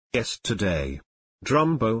Yesterday.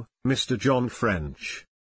 Drumbo, Mr. John French.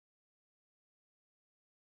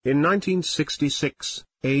 In 1966,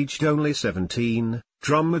 aged only 17,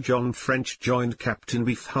 drummer John French joined Captain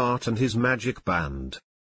Beefheart and his magic band.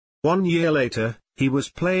 1 year later, he was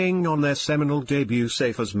playing on their seminal debut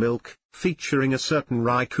Safe as Milk, featuring a certain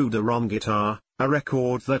Ry Cooder on guitar, a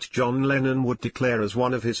record that John Lennon would declare as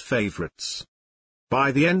one of his favorites.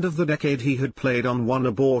 By the end of the decade he had played on one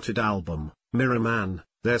aborted album, Mirror Man,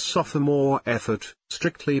 their sophomore effort,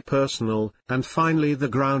 strictly personal, and finally the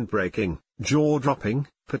groundbreaking, jaw-dropping,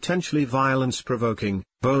 potentially violence-provoking,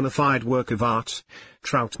 bona fide work of art,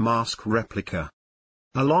 Trout Mask Replica.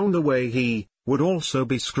 Along the way he would also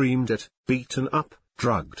be screamed at, beaten up,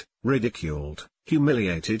 drugged, ridiculed,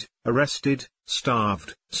 humiliated, arrested,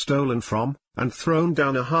 starved, stolen from, and thrown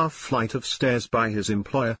down a half-flight of stairs by his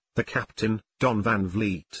employer, the captain, Don Van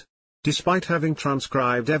Vliet. Despite having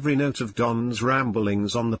transcribed every note of Don's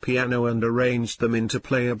ramblings on the piano and arranged them into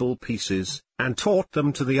playable pieces, and taught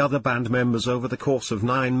them to the other band members over the course of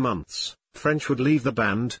 9 months, French would leave the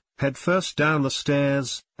band, head first down the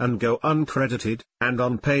stairs, and go uncredited, and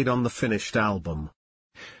unpaid on the finished album.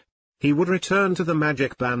 He would return to the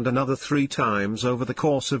Magic Band another 3 times over the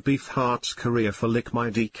course of Beefheart's career for Lick My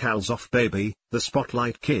Decals Off Baby, The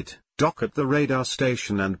Spotlight Kid, Doc at the Radar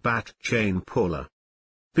Station and Bat Chain Puller.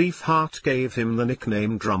 Beefheart gave him the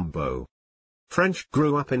nickname Drumbo. French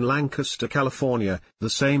grew up in Lancaster, California, the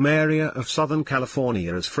same area of Southern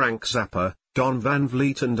California as Frank Zappa, Don Van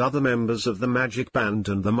Vliet and other members of the Magic Band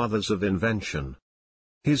and the Mothers of Invention.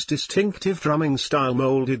 His distinctive drumming style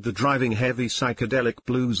molded the driving heavy psychedelic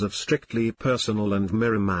blues of Strictly Personal and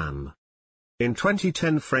Mirror Man. In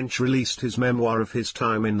 2010 French released his memoir of his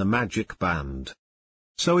time in the Magic Band.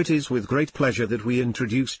 So it is with great pleasure that we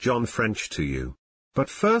introduce John French to you. But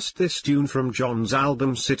first this tune from John's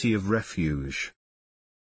album City of Refuge.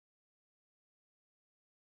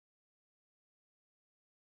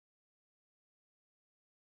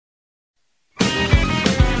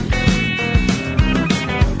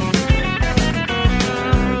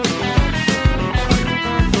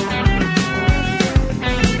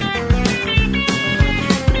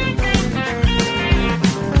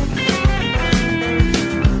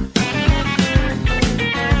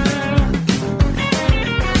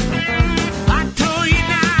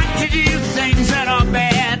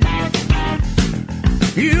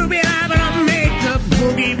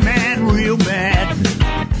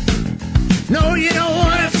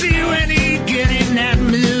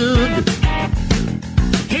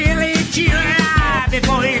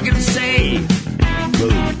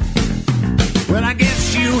 Well, I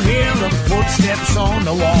guess you hear the footsteps on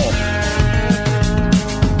the wall.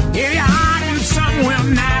 If you're hiding somewhere,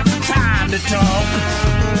 now's the time to talk.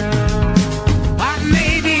 I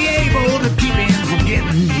may be able to keep him from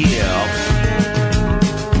getting here.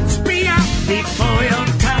 Speak up before your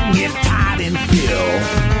tongue gets tied and filled.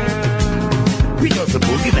 Because the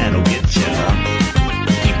boogeyman will get you.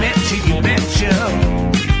 You betcha, you betcha.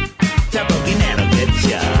 The boogeyman will get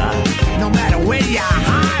you. No matter where you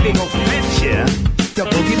hide, he gon' fetch you. The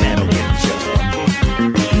boogeyman will get you.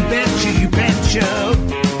 You betcha, you betcha.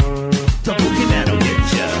 The boogeyman will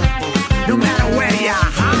get you. No matter where you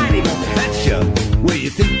hide, he gon' fetch you. Well, you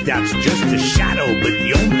think that's just a shadow, but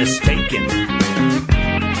you're mistaken.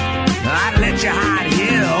 I'd let you hide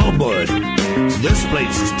here, but this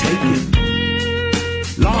place is taken.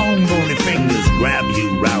 Long bony fingers grab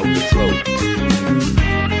you round the throat.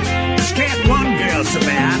 Scared one girl so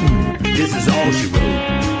bad, this is all she wrote.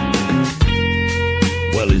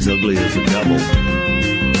 Well, he's ugly as a devil,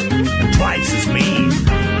 and twice as mean.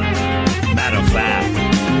 Matter of fact,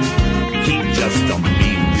 he's just a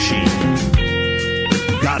mean machine.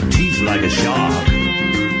 Got teeth like a shark,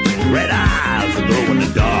 red eyes that glow in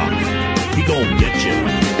the dark. He gon' get you,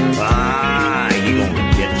 he gon'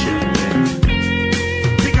 get you.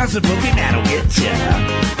 Because the boogeyman will get you.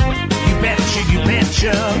 You betcha, you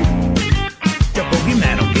betcha. The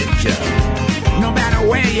boogeyman will get you. No matter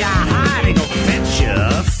where you hide, he gon' fetch you.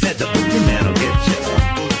 Said the boogeyman will get you.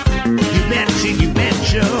 You betcha, you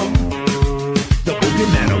betcha. The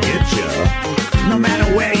boogeyman will get you. No matter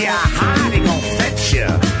where you hide, he gon' fetch you.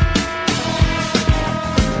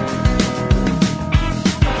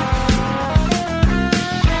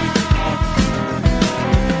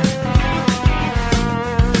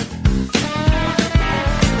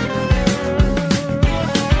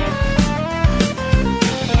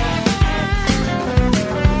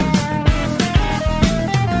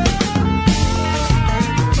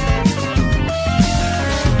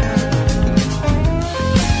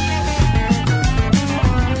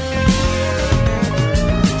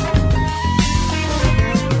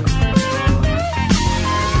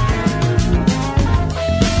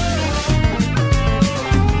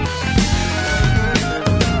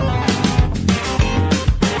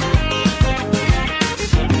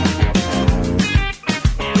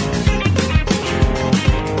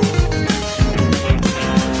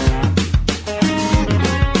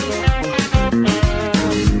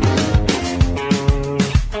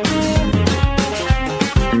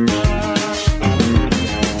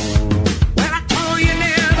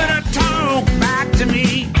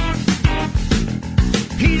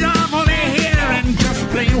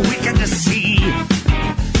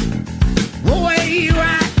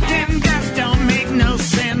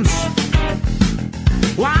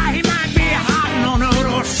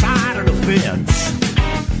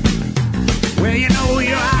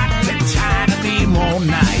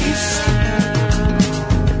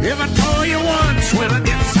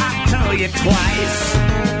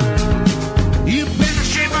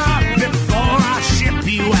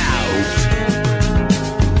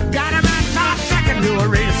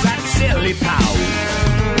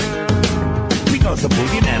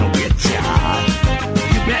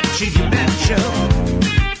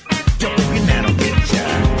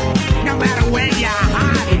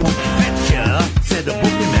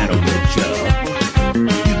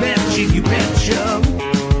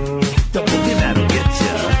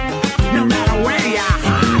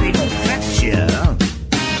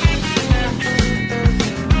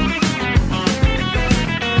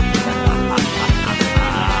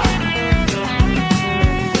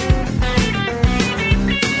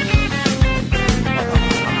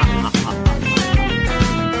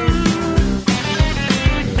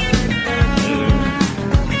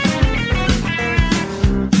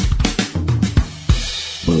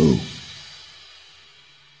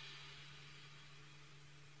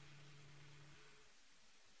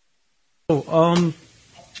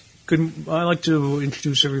 I'd like to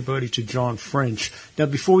introduce everybody to John French. Now,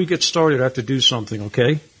 before we get started, I have to do something,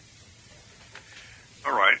 okay?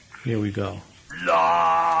 All right. Here we go.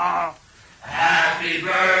 La. Happy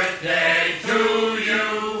birthday to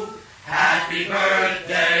you. Happy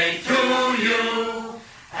birthday to you.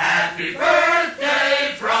 Happy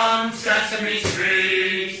birthday from Sesame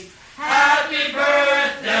Street. Happy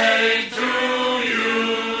birthday to you.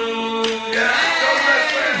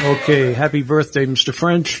 Okay, happy birthday, Mr.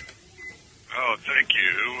 French. Oh, thank you.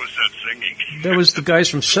 Who was that singing? That was the guys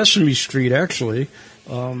from Sesame Street, actually.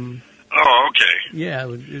 Oh, okay. Yeah,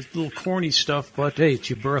 it's a little corny stuff, but hey, it's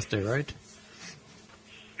your birthday, right?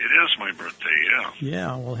 It is my birthday, yeah.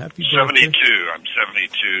 Yeah, well, happy birthday. 72. I'm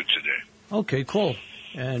 72 today. Okay, cool.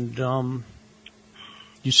 And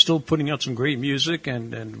you're still putting out some great music,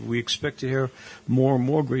 and we expect to hear more and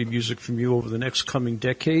more great music from you over the next coming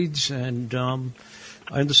decades. And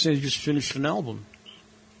I understand you just finished an album.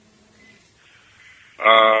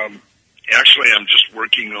 Actually, I'm just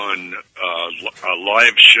working on a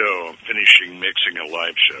live show, finishing mixing a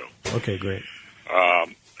live show. Okay, great.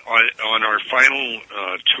 On our final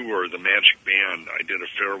tour, the Magic Band, I did a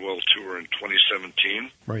farewell tour in 2017.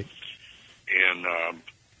 Right. And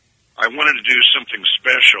I wanted to do something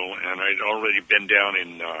special, and I'd already been down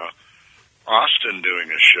in Austin doing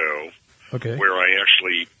a show. Okay. Where I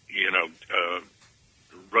actually,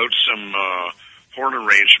 wrote some horn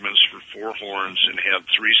arrangements for 4 horns and had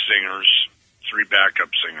 3 singers, 3 backup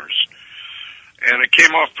singers. And it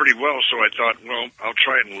came off pretty well, so I thought, well, I'll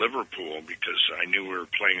try it in Liverpool because I knew we were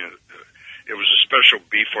playing it was a special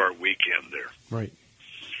Beefheart weekend there. Right.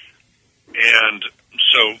 And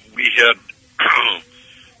so we had,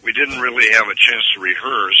 we didn't really have a chance to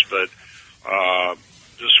rehearse, but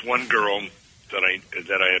this one girl that I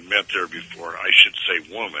had met there before, I should say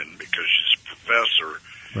woman because she's a professor.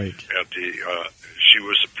 Right. She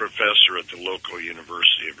was a professor at the local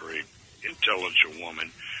university, a very intelligent woman,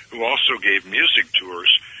 who also gave music tours.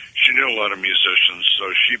 She knew a lot of musicians,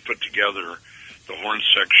 so she put together the horn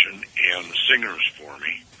section and the singers for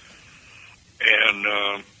me. And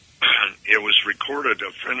it was recorded.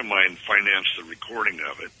 A friend of mine financed the recording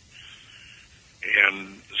of it.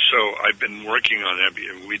 And so I've been working on that.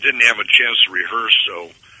 We didn't have a chance to rehearse,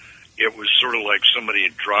 so it was sort of like somebody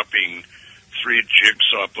dropping 3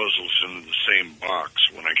 jigsaw puzzles into the same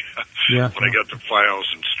box when I got the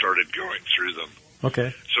files and started going through them.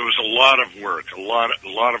 Okay. So it was a lot of work, a lot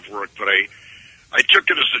of work. But I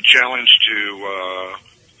took it as a challenge to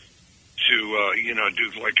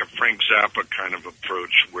do like a Frank Zappa kind of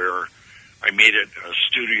approach where I made it a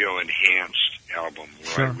studio enhanced album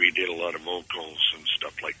where I redid a lot of vocals and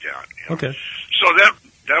stuff like that. Okay. So that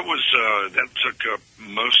took up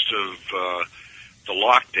most of the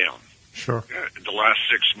lockdown. Sure. The last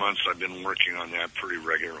 6 months, I've been working on that pretty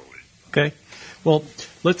regularly. Okay. Well,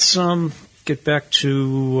 let's get back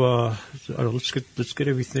to let's get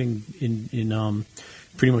everything in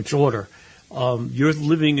pretty much order. You're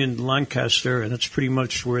living in Lancaster, and that's pretty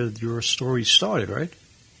much where your story started, right?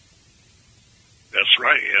 That's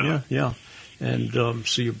right. Yeah. Yeah. And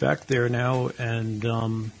so you're back there now, and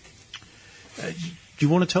do you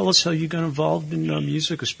want to tell us how you got involved in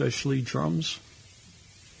music, especially drums?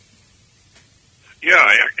 Yeah,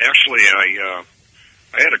 I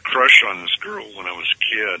had a crush on this girl when I was a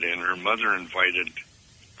kid, and her mother invited,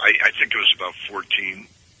 I think it was about 14,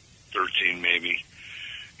 13 maybe,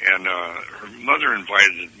 and her mother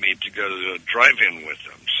invited me to go to the drive-in with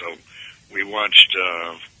them. So we watched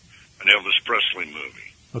an Elvis Presley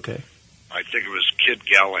movie. Okay. I think it was Kid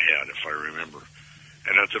Galahad, if I remember.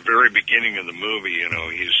 And at the very beginning of the movie,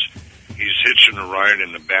 he's hitching a ride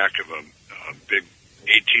in the back of a big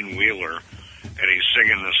 18-wheeler, and he's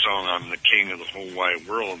singing the song "I'm the King of the Whole Wide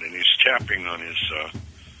World," and he's tapping on his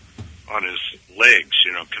legs,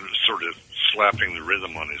 kind of sort of slapping the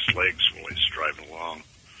rhythm on his legs while he's driving along,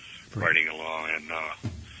 riding along. And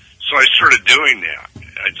so I started doing that.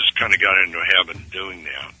 I just kind of got into a habit of doing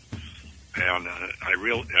that. And I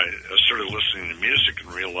started listening to music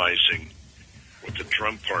and realizing what the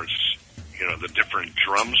drum parts, the different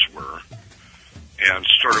drums were, and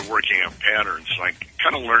started working out patterns. I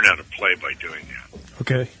kind of learned how to play by doing that.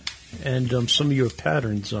 Okay. And some of your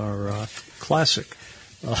patterns are classic.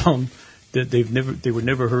 That they were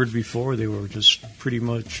never heard before. They were just pretty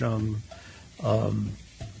much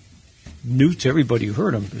new to everybody who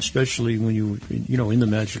heard them, especially when you were in the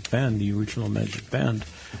Magic Band, the original Magic Band.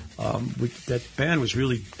 That band was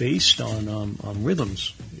really based on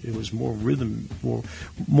rhythms. It was more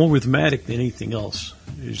rhythmatic than anything else.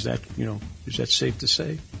 Is that safe to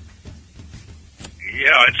say?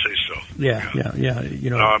 Yeah, I'd say so. Yeah. You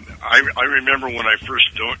know, I remember when I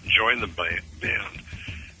first joined the band,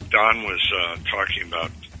 Don was talking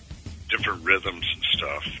about different rhythms and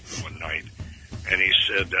stuff one night, and he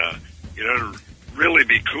said, it'd really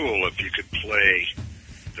be cool if you could play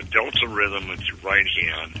the delta rhythm with your right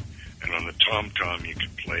hand, and on the tom-tom you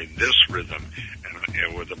could play this rhythm,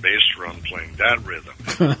 and with the bass drum playing that rhythm.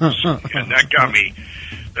 And that got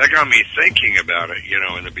me thinking about it,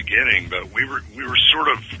 in the beginning. But we were sort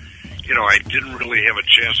of, I didn't really have a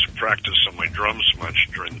chance to practice on my drums much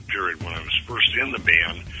during the period when I was first in the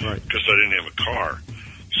band, because I didn't have a car.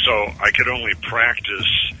 So I could only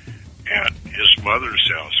practice at his mother's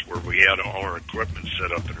house, where we had all our equipment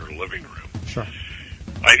set up in her living room. Sure.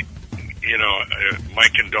 My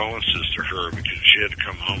condolences to her, because she had to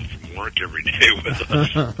come home from work every day with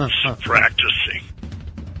us practicing.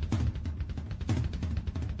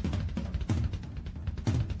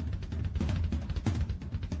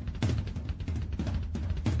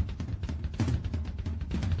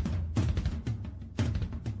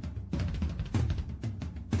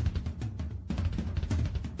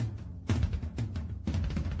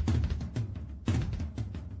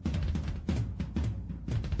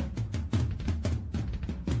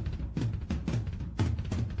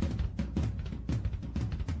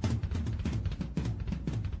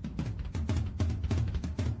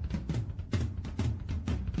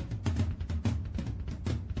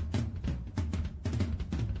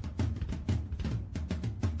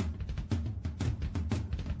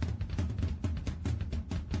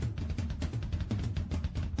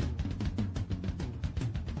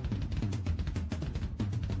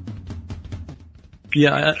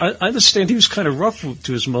 Yeah, I understand he was kind of rough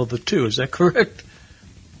to his mother too. Is that correct?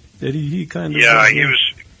 That he kind of he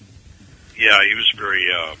was very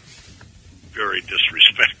very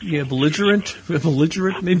disrespectful. Yeah,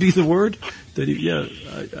 belligerent may be the word. That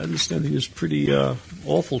I understand he was pretty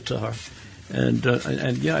awful to her, and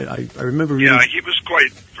I remember. Yeah, he was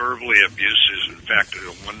quite verbally abusive. In fact,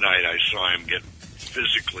 one night I saw him get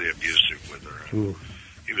physically abusive with her. Ooh.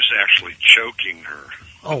 He was actually choking her.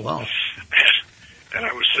 Oh wow. And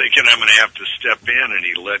I was thinking I'm going to have to step in, and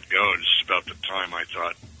he let go. It's about the time I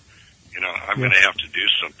thought, I'm going to have to do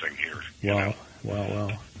something here.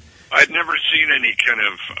 Wow. I'd never seen any kind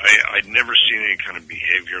of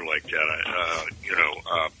behavior like that.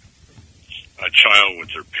 A child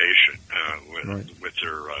with their patient, with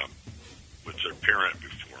their parent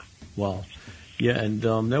before. Wow. Yeah, and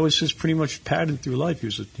that was his pretty much pattern through life. He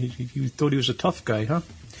thought he was a tough guy, huh?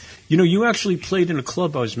 You actually played in a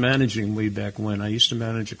club I was managing way back when. I used to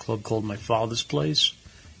manage a club called My Father's Place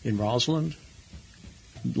in Roseland,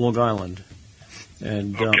 Long Island.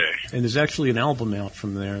 And okay. And there's actually an album out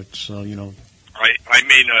from there. It's, I may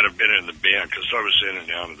not have been in the band, because I was in and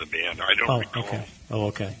out of the band. I don't recall. Okay. Oh,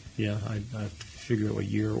 okay. Yeah, I have to figure out what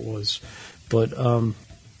year it was. But, so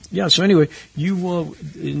anyway, you were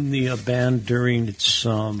in the band during its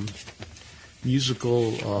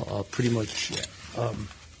musical pretty much...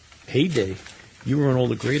 heyday. You were on all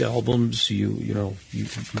the great albums. You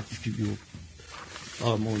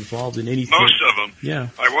were more involved in anything. Most of them. Yeah.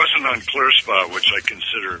 I wasn't on Clear Spot, which I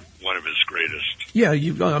consider one of his greatest. Yeah,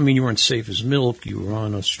 you were on Safe as Milk. You were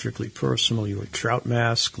on Strictly Personal. You were Trout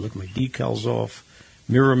Mask, Lick My Decals Off,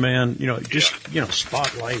 Mirror Man.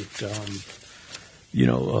 Spotlight.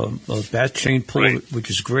 Bat Chain Puller, which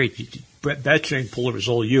is great. Bat Chain Puller is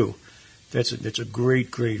all you. That's a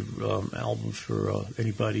great album for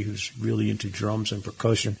anybody who's really into drums and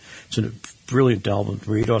percussion. It's a brilliant album.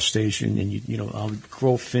 Radar Station, and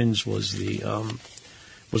Crow Fins was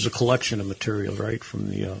a collection of material, right, from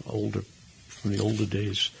the older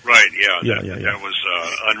days. Right. Yeah. That was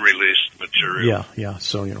unreleased material. Yeah.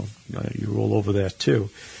 So you were all over that too.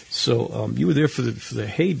 So you were there for the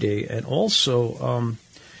heyday, and also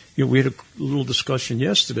we had a little discussion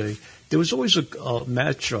yesterday. There was always a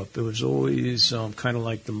matchup. It was always kind of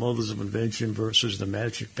like the Mothers of Invention versus the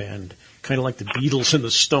Magic Band, kind of like the Beatles and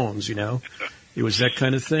the Stones, It was that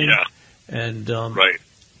kind of thing. Yeah. And right.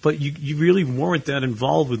 But you really weren't that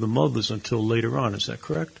involved with the Mothers until later on. Is that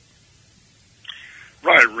correct?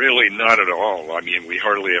 Right. Really, not at all. I mean, we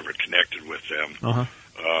hardly ever connected with them. Uh-huh.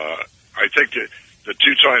 I think that the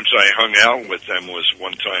two times I hung out with them was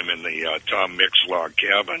one time in the Tom Mix log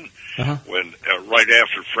cabin, when right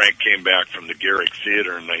after Frank came back from the Garrick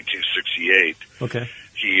Theater in 1968. Okay.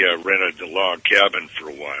 He rented the log cabin for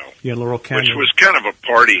a while. Yeah, Laurel Canyon. Which was kind of a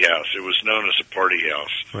party house. It was known as a party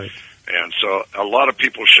house. Right. And so a lot of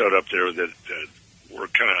people showed up there that were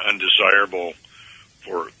kind of undesirable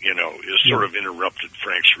it sort of interrupted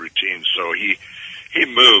Frank's routine. So he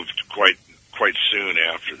moved quite quite soon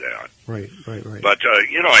after that. Right. But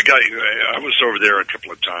I was over there a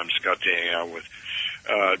couple of times. Got to hang out with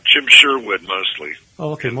Jim Sherwood mostly.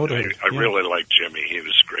 Oh, okay, Motorhead. I really liked Jimmy. He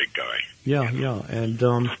was a great guy. Yeah. And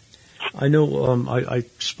I know I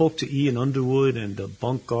spoke to Ian Underwood and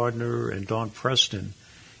Bunk Gardner and Don Preston,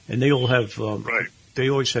 and they all have Right. They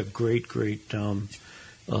always have great. They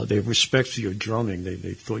have respect for your drumming.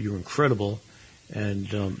 They thought you were incredible, and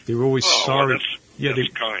they were always sorry. Well,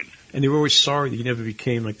 that's kind. And they were always sorry that you never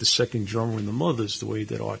became like the second drummer in the Mothers, the way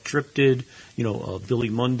that Art Tripp did. Billy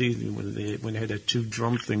Mundy, when they had that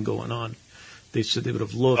 2-drum thing going on, they said they would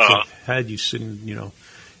have loved to have had you sitting,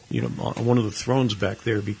 on one of the thrones back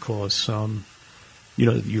there because,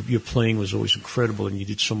 your playing was always incredible and you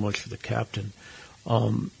did so much for the Captain.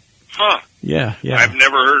 Yeah. I've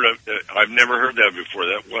never heard that before.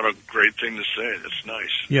 What a great thing to say. That's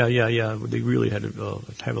nice. Yeah. They really had to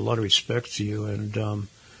have a lot of respect for you, and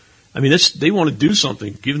they want to do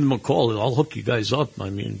something. Give them a call. I'll hook you guys up. I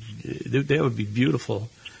mean, that would be beautiful,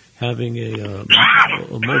 having a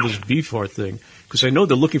Mother's Beefheart thing, because I know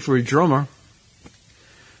they're looking for a drummer.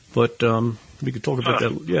 But we could talk about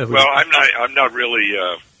that. Yeah. Well, I'm not really.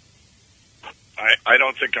 I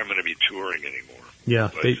don't think I'm going to be touring anymore.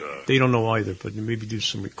 Yeah, but, they don't know either, but maybe do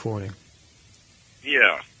some recording.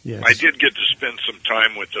 Yeah. I did get to spend some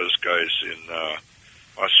time with those guys in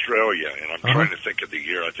Australia, and I'm trying to think of the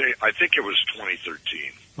year. I think it was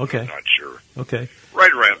 2013. Okay. I'm not sure. Okay.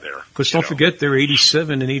 Right around there. Because don't forget, they're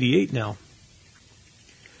 87 and 88 now.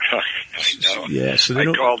 I know. Yeah, so I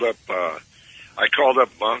called up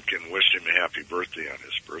Bunk and wished him a happy birthday on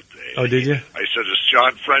his birthday. Oh, did you? I said, "It's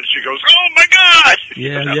John French." He goes, "Oh my God!"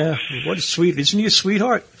 Yeah. What a sweet! Isn't he a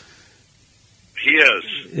sweetheart? He is.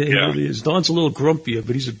 He really is. Don's a little grumpier,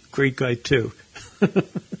 but he's a great guy too.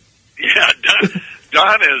 Yeah,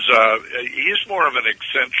 Don is. He's more of an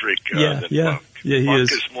eccentric than Bunk. Yeah, he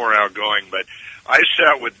Bunk is. more outgoing. But I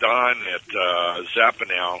sat with Don at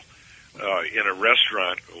Zappanau in a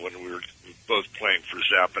restaurant when we were both playing for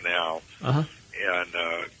Zappanau. And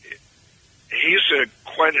he's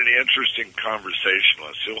quite an interesting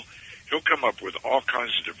conversationalist. He'll come up with all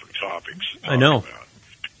kinds of different topics. I know.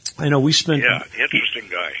 We spent interesting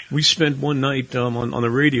guy. We spent one night on the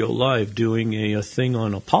radio live doing a thing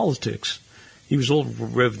on politics. He was all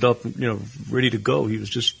revved up, ready to go. He was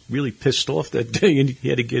just really pissed off that day, and he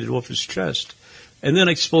had to get it off his chest. And then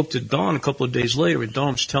I spoke to Don a couple of days later, and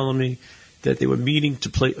Don was telling me that they were meeting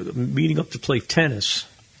up to play tennis.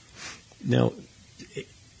 Now,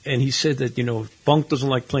 and he said that, Bunk doesn't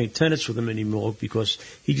like playing tennis with him anymore because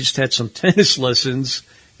he just had some tennis lessons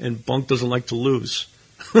and Bunk doesn't like to lose.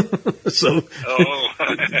 So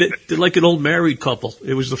they're like an old married couple.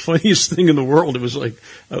 It was the funniest thing in the world. It was like,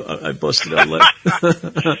 I busted out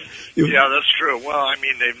laughing. Yeah, that's true. Well, I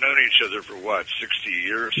mean, they've known each other for 60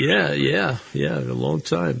 years? Yeah, a long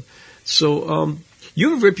time. So,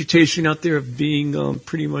 you have a reputation out there of being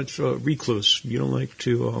pretty much a recluse. You don't like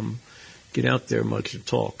to get out there much and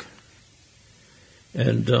talk.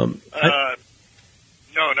 And no,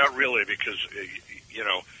 not really, because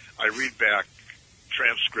I read back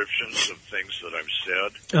transcriptions of things that I've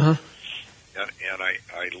said, and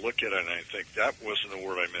I look at it and I think that wasn't the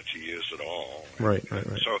word I meant to use at all. Right.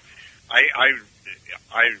 So I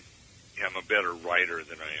am a better writer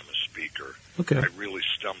than I am a speaker. Okay. I really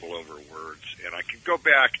stumble over words, and I can go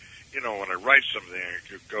back. When I write something, I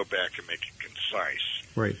could go back and make it concise.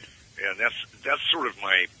 Right. And that's sort of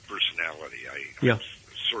my personality. I'm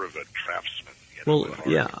sort of a craftsman.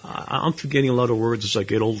 I'm forgetting a lot of words as I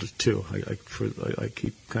get older too. I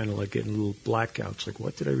keep kind of like getting little blackouts. Like,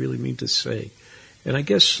 what did I really mean to say? And I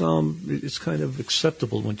guess it's kind of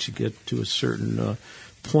acceptable once you get to a certain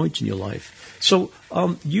point in your life. So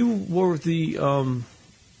you were the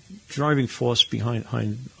driving force behind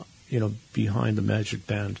the Magic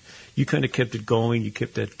Band. You kind of kept it going. You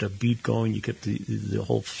kept that beat going. You kept the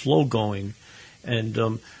whole flow going.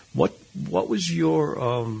 And what was your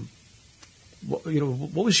what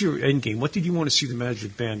was your end game? What did you want to see the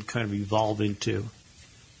Magic Band kind of evolve into?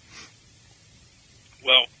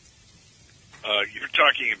 Well, you're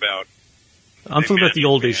talking about. I'm talking about the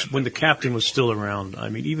old days when the Captain was still around. I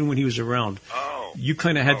mean, even when he was around, you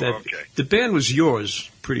kind of had that. Okay. The band was yours,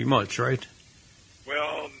 pretty much, right?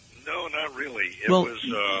 Well, no, not really. It was.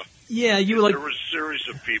 You were like. There was a series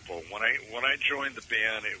of people. When I joined the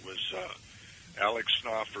band, it was Alex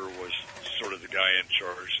Knopfer was sort of the guy in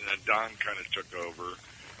charge, and then Don kind of took over.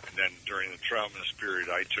 And then during the Trout Mask period,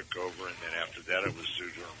 I took over, and then after that, it was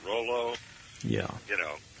Zuder and Rollo. Yeah.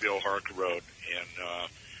 Bill Harker wrote,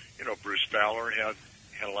 and Bruce Fowler had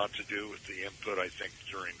had a lot to do with the input, I think,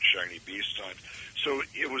 during Shiny Beast time. So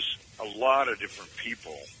it was a lot of different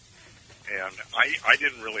people, and I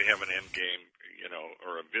didn't really have an end game,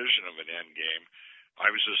 or a vision of an end game. I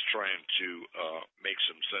was just trying to make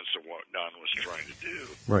some sense of what Don was trying to do,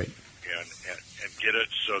 right, and get it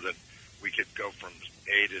so that we could go from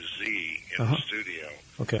A to Z in the studio,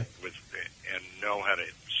 okay, and know how to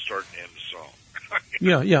start and end the song.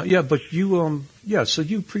 yeah. But you, so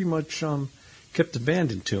you pretty much kept the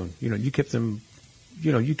band in tune. You kept them,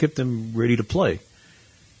 ready to play.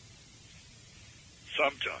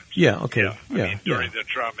 Sometimes. Yeah. Okay. Yeah. I mean, during the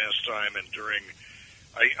Trout Mask time, and during,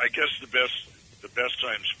 I guess the best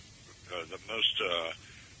times, the most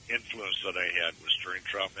influence that I had was during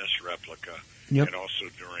Trout Mask Replica, yep, and also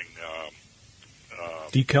during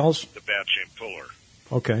Decals, the Batch and Puller.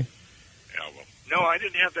 Okay. Album. No, I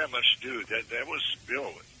didn't have that much to do. That was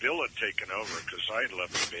Bill. Bill had taken over because I had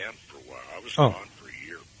left the band for a while. I was gone for a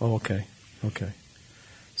year. Oh, okay.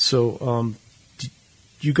 So,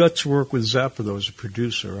 you got to work with Zappa, though, as a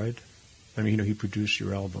producer, right? I mean, he produced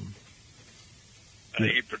your album.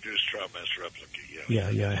 He produced Trout Mask Replica, yeah.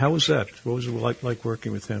 Yeah. How was that? What was it like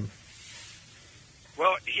working with him?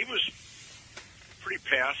 Well, he was pretty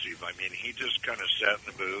passive. I mean, he just kind of sat in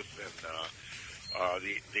the booth, and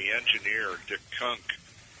the engineer, Dick Kunk,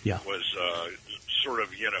 was sort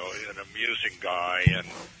of, an amusing guy, and,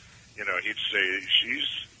 he'd say, she's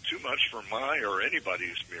too much for my or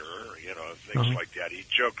anybody's mirror, things like that. He'd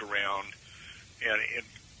joke around, and it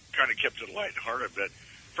kind of kept it lighthearted, but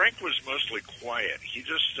Frank was mostly quiet. He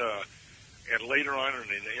just, and later on in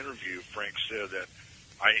an interview, Frank said that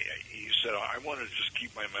he said, I wanted to just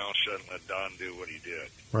keep my mouth shut and let Don do what he did.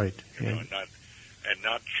 Right. And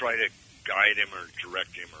not try to guide him or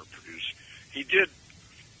direct him or produce. He did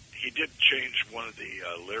change one of the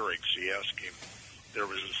lyrics. He asked him, there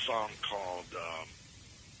was a song called,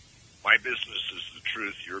 My Business is the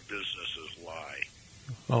Truth, Your Business is Lie.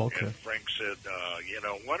 Oh, okay. And Frank said,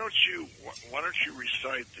 why don't you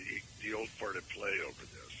recite the old farted play over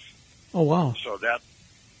this? Oh, wow. So that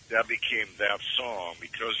became that song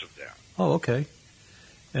because of that. Oh, okay.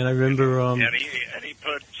 And I remember, and he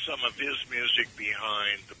put some of his music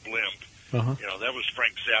behind the blimp. That was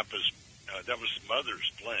Frank Zappa's. That was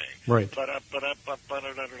Mother's playing. Right.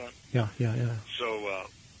 Yeah. So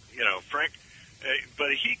Frank,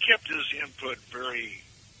 but he kept his input very.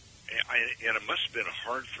 And it must have been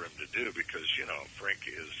hard for him to do because, Frank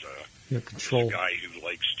is control. a guy who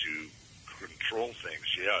likes to control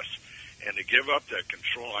things, yes. And to give up that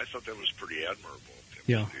control, I thought that was pretty admirable of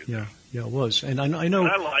him to do that. Yeah, it was. And I know...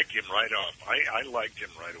 And I liked him right off. I liked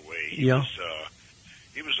him right away. He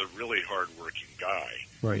was a really hard-working guy.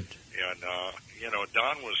 Right. And,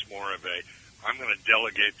 Don was more of a, I'm going to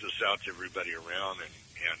delegate this out to everybody around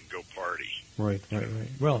and go party. Right.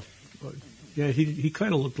 Well... Yeah, he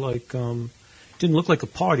kind of looked like, didn't look like a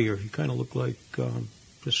partier. He kind of looked like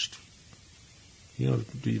just,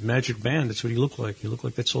 the Magic Band. That's what he looked like. He looked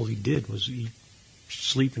like that's all he did was eat,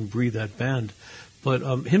 sleep, and breathe that band. But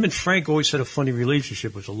him and Frank always had a funny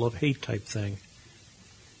relationship. It was a love-hate type thing.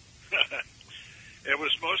 It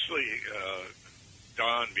was mostly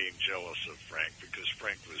Don being jealous of Frank because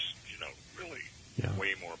Frank was, really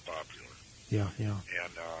way more popular. Yeah. And,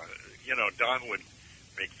 Don would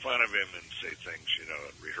make fun of him and say things,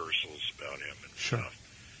 at rehearsals about him and stuff.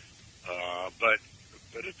 But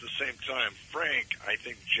at the same time, Frank, I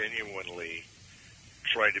think, genuinely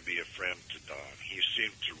tried to be a friend to Don. He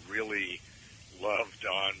seemed to really love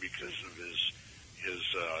Don because of his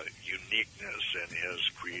uniqueness and his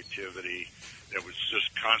creativity that was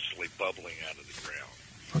just constantly bubbling out of the ground.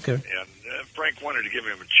 Okay. And Frank wanted to give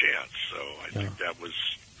him a chance, so I think that was,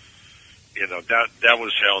 that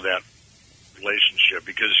was how that relationship,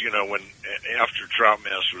 because when after Trout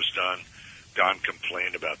Mask was done, Don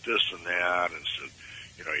complained about this and that, and said,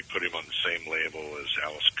 he put him on the same label as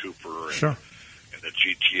Alice Cooper and the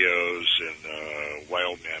GTOs and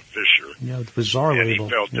Wildman Fisher. Yeah, the bizarre and label.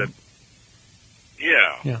 He felt that,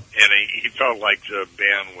 and he felt like the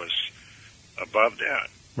band was above that.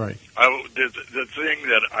 Right. The thing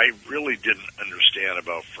that I really didn't understand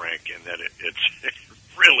about Frank, and that it's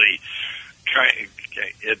really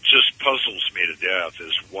it just puzzles me to death,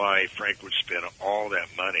 is why Frank would spend all that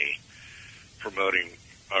money promoting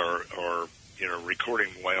or recording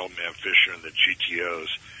Wildman Fisher and the GTOs,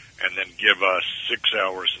 and then give us 6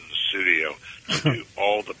 hours in the studio to do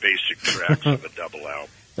all the basic tracks of a double album.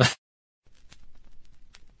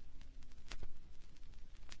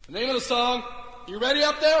 The name of the song, you ready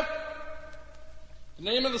up there? The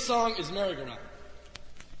name of the song is Merry-Go-Round.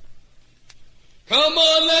 Come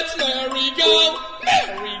on, let's merry-go,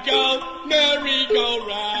 merry-go, merry-go.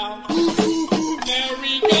 merry-go-round.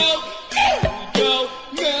 Merry-go, merry-go,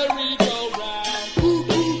 merry-go-round.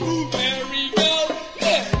 Merry-go,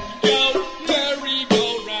 merry-go,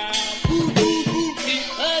 merry-go-round.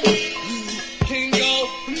 And you can go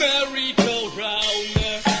merry-go-round.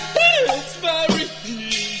 It's very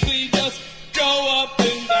easy, just go up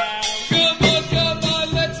and down. Come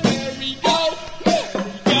on, let's merry-go,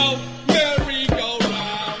 merry-go,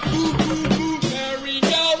 merry-go-round.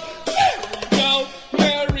 Merry-go, merry-go,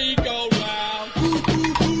 merry-go-round.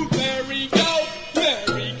 Merry-go,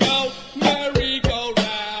 merry-go,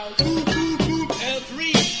 merry-go-round.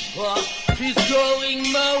 Every walk is going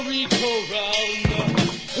merry-go-round.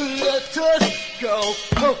 Let us go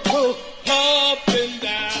up and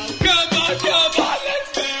down. Come on,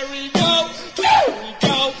 let's merry-go,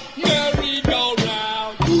 merry-go,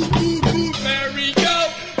 merry-go-round. Merry-go,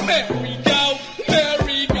 merry-go,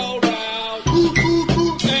 merry-go-round.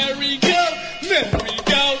 Merry-go,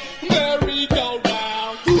 merry-go,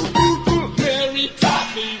 merry-go-round.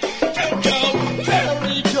 Merry-toppy, go,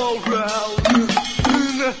 merry-go-round.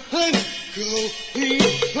 Go,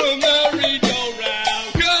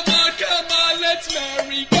 merry-go-round. Come on, let's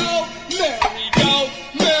merry-go, merry-go,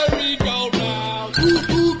 merry-go-round.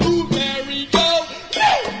 Merry-go,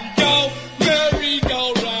 merry-go,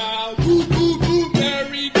 merry-go-round.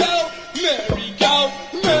 Merry-go, merry-go,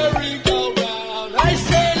 merry-go-round. I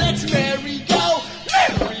say let's merry-go,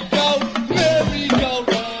 merry-go,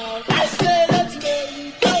 merry-go-round. I say let's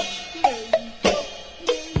merry-go, merry-go,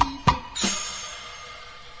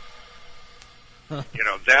 merry-go. You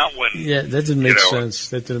know, that one, Yeah, that didn't make You know, sense.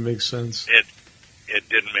 That didn't make sense. it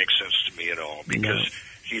didn't make sense to me at all because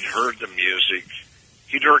he'd heard the music.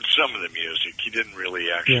 He'd heard some of the music. He didn't really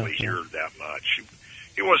actually Yeah. hear that much.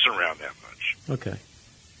 He wasn't around that much.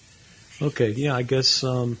 Okay, yeah, I guess,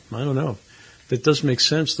 I don't know. That does make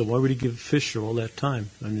sense, though. Why would he give Fisher all that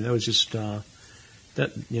time? I mean, that was just, that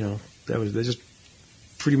was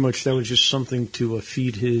just something to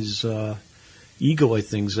feed his ego, I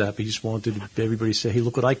think, Zapp. He just wanted everybody to say, hey,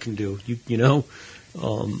 look what I can do, you know?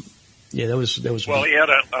 Yeah, that was. Well, he had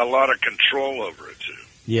a lot of control over it, too.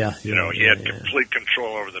 Yeah. You know, he had complete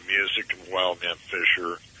control over the music of Wildman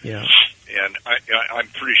Fisher. Yeah. And I'm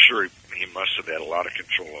pretty sure he must have had a lot of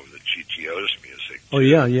control over the GTO's music. Oh,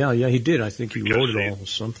 yeah, he did. I think he Because wrote it they- all or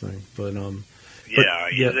something. But, Yeah,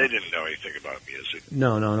 they didn't know anything about music.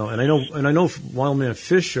 No. And I know Wildman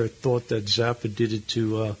Fisher thought that Zappa did it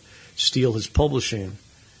to steal his publishing.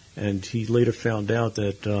 And he later found out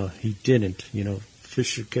that he didn't. You know,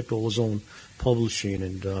 Fisher kept all his own publishing,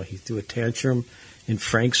 and he threw a tantrum in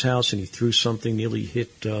Frank's house, and he threw something, nearly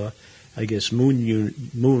hit, I guess, Moon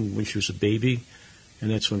when she was a baby,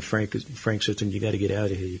 and that's when Frank said to him, "You got to get out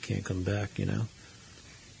of here. You can't come back." You know.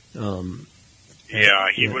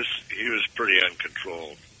 He was pretty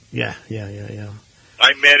uncontrolled. Yeah.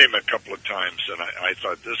 I met him a couple of times, and I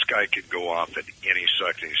thought this guy could go off at any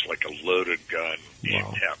second. He's like a loaded gun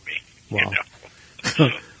aimed at me. Wow. You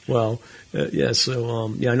know? Well, yeah. So,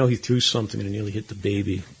 I know he threw something and it nearly hit the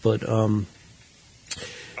baby, but that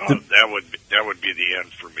would be the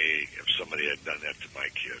end for me if somebody had done that to my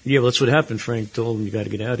kid. yeah, well, that's what happened. Frank told him, "You got to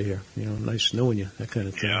get out of here." You know, nice knowing you, that kind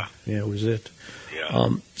of thing. Yeah. It was it. Yeah.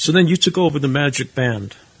 So then you took over the Magic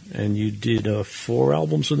Band, and you did 4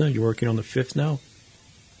 albums with them. You're working on the 5th now.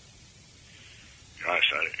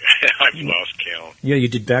 Gosh, I've lost count. Yeah, you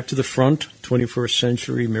did Back to the Front, 21st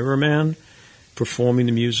Century Mirror Man, performing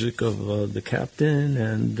the music of the Captain,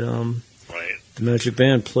 and Right. the Magic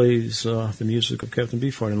Band plays the music of Captain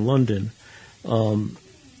Beefheart in London. Right.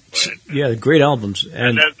 Yeah, great albums.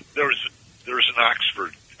 And then there was an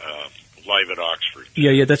Oxford, live at Oxford.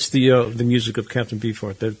 Yeah, that's the music of Captain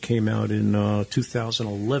Beefheart. That came out in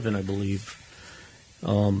 2011, I believe.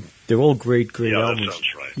 They're all great Yeah, albums. that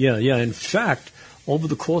sounds right. Yeah. In fact, over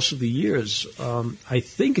the course of the years, I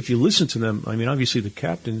think if you listen to them, I mean, obviously the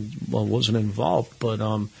Captain wasn't involved, but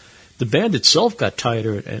the band itself got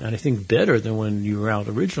tighter and I think better than when you were out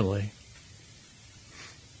originally.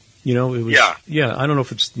 You know, it was. Yeah. I don't know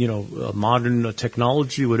if it's modern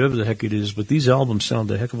technology, whatever the heck it is, but these albums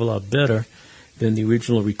sound a heck of a lot better than the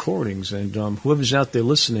original recordings. And whoever's out there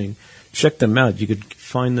listening, check them out. You could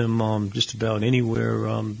find them just about anywhere,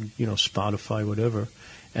 Spotify, whatever.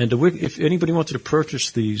 And if anybody wanted to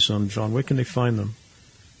purchase these, John, where can they find them?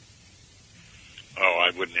 Oh,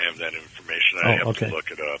 I wouldn't have that information. I have to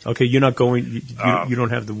look it up. Okay, you're not going. You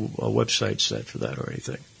don't have the website set for that or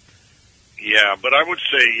anything. Yeah, but I would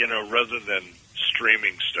say, rather than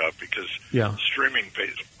streaming stuff because streaming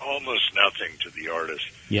pays almost nothing to the artist.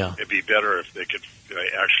 Yeah. It'd be better if they could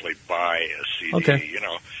actually buy a CD. Okay. You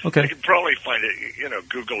know, okay. They could probably find it. You know,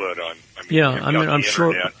 Google it on. I'm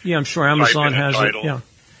sure. Yeah, I'm sure Amazon has it. Yeah.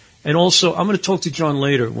 And also, I'm going to talk to John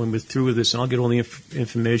later when we're through with this, and I'll get all the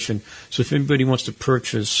information. So if anybody wants to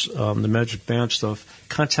purchase the Magic Band stuff,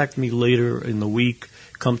 contact me later in the week.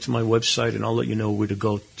 Come to my website, and I'll let you know where to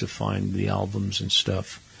go to find the albums and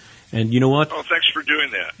stuff. And you know what? Oh, thanks for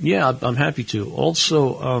doing that. Yeah, I'm happy to.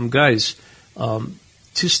 Also, guys,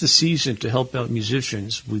 'tis the season to help out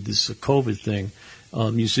musicians with this COVID thing.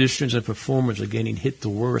 Musicians and performers are getting hit the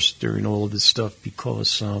worst during all of this stuff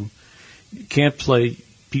because you can't play.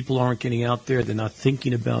 People aren't getting out there. They're not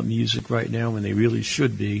thinking about music right now when they really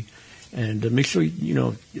should be. And make sure if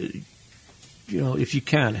you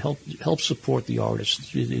can help support the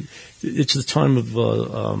artists. It's the time of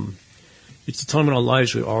it's the time in our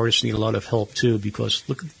lives where artists need a lot of help too. Because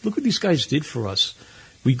look what these guys did for us.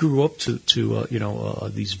 We grew up to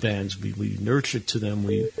these bands. We nurtured to them.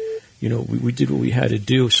 We did what we had to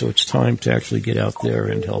do. So it's time to actually get out there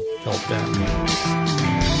and help them.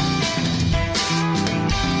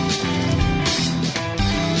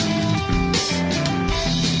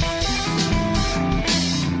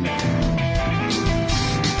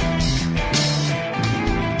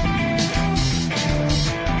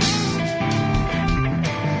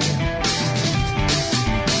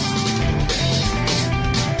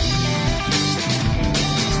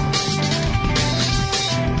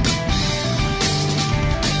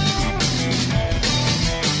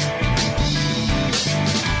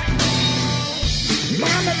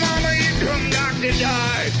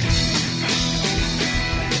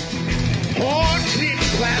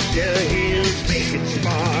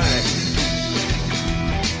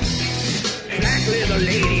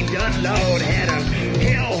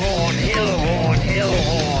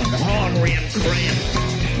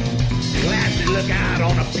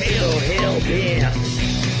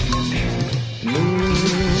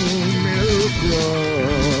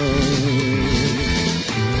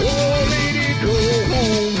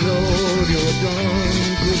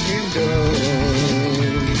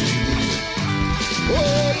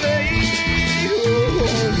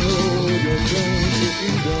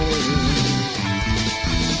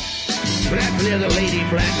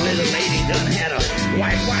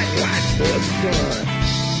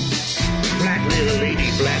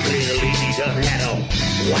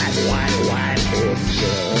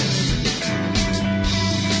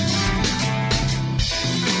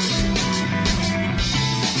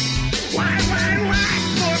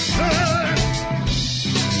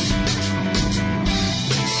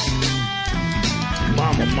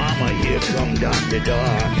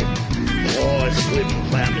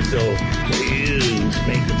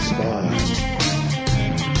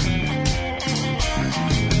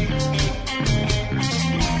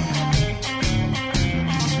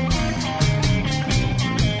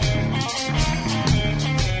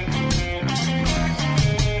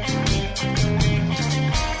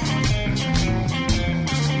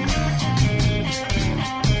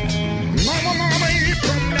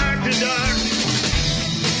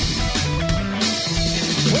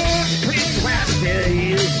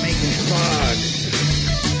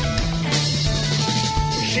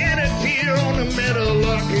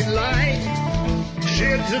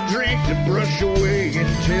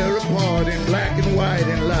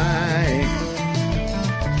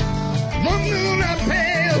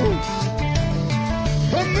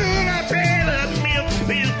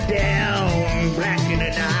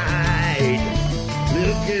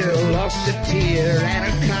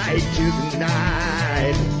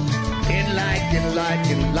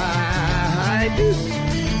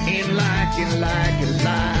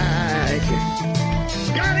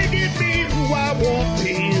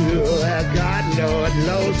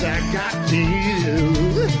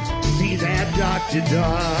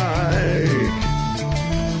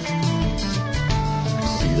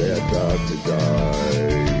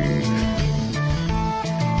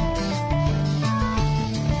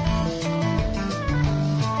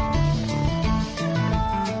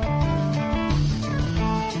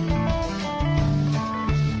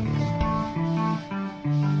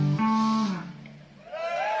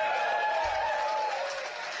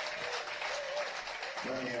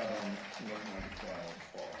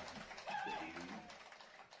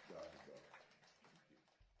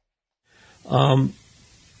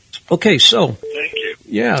 Okay, so thank you.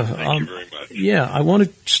 Yeah, thank you very much. Yeah, I want to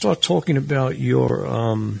start talking about your.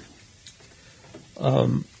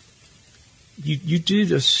 You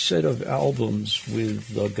did a set of albums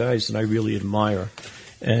with guys that I really admire,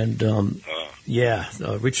 and Yeah,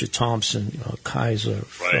 Richard Thompson, Kaiser,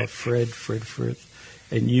 Right. Fred Frith,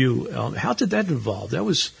 and you. How did that evolve? That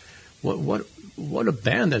was what a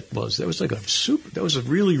band that was. That was like a super. That's a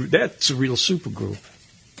real super group.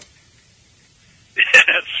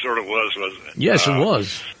 It sort of was, wasn't it? Yes, it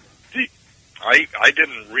was. I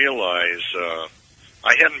didn't realize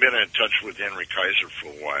I hadn't been in touch with Henry Kaiser for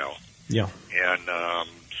a while, Yeah. and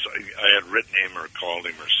so I had written him or called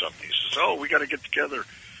him or something. He says, "Oh, we got to get together."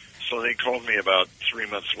 So they called me about 3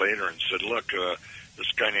 months later and said, "Look,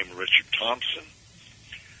 this guy named Richard Thompson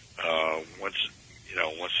wants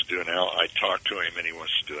to do an album. I talked to him, and he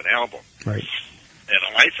wants to do an album." Right. And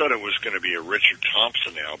I thought it was going to be a Richard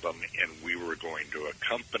Thompson album, and we were going to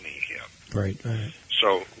accompany him. Right.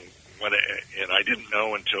 So and I didn't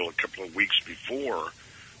know until a couple of weeks before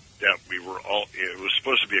that it was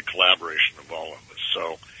supposed to be a collaboration of all of us.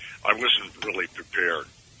 So I wasn't really prepared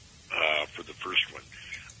for the first one.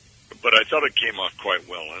 But I thought it came off quite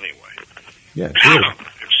well anyway. Yeah, good.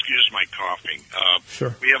 Excuse my coughing.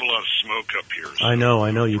 Sure. We have a lot of smoke up here. So I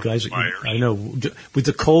know. You guys, fires. I know. With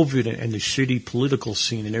the COVID and the shitty political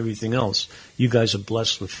scene and everything else, you guys are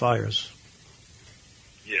blessed with fires.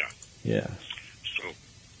 Yeah. Yeah. So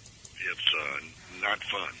it's not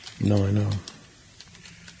fun. No, I know.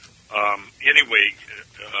 Anyway,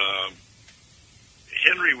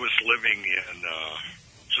 Henry was living in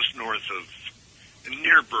just north of,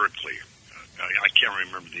 near Berkeley. I can't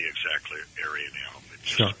remember the exact area now, but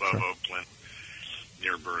just above Oakland,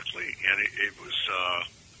 near Berkeley, and it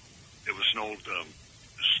was an old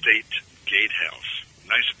state gatehouse,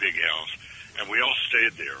 nice big house, and we all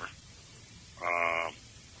stayed there.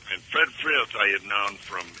 And Fred Frith I had known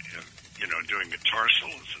from doing guitar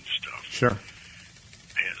solos and stuff. Sure.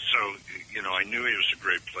 And so I knew he was a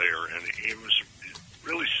great player, and it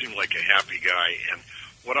really seemed like a happy guy. And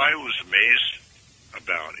what I was amazed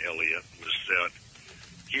about Elliot was that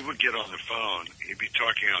he would get on the phone, he'd be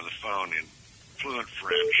talking on the phone in fluent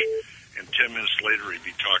French, and 10 minutes later he'd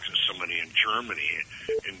be talking to somebody in Germany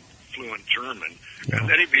in fluent German, and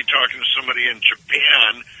then he'd be talking to somebody in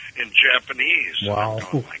Japan in Japanese. Wow.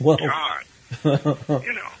 Oh my God.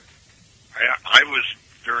 I was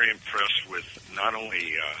very impressed with not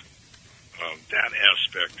only that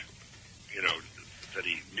aspect, that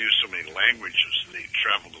he knew so many languages, that he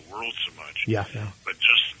traveled the world so much. Yeah. But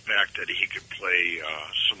just the fact that he could play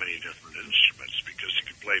so many different instruments, because he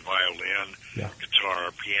could play violin,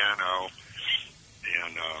 guitar, piano,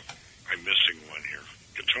 and I'm missing one here,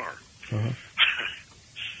 guitar. Uh-huh.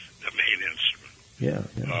 The main instrument. Yeah.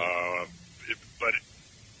 But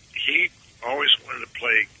he always wanted to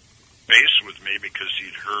play bass with me because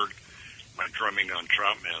he'd heard my drumming on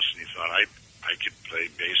Trout Mask, and he thought I could play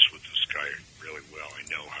bass with this guy really well. I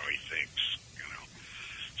know how he thinks,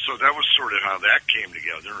 So that was sort of how that came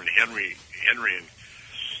together. And Henry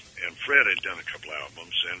and Fred had done a couple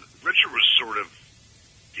albums, and Richard was sort of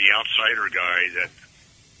the outsider guy that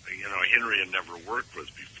Henry had never worked with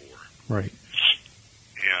before. Right.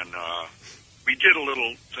 And we did a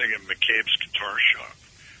little thing at McCabe's Guitar Shop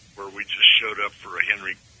where we just showed up for a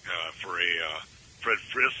Fred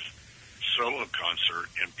Frith solo concert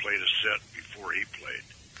and played a set before he played.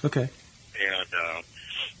 Okay. And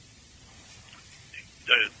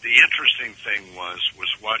the interesting thing was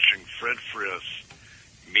watching Fred Frith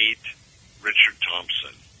meet Richard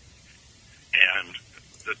Thompson, and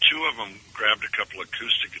the two of them grabbed a couple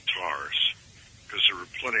acoustic guitars because there were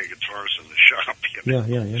plenty of guitars in the shop. Yeah.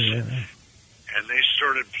 And they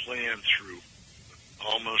started playing through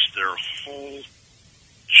almost their whole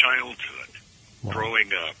childhood,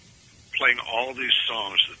 growing up, playing all these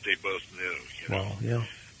songs that they both knew. Wow, yeah.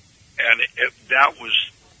 And that was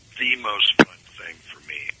the most fun thing for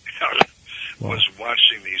me, was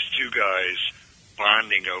watching these two guys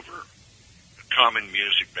bonding over a common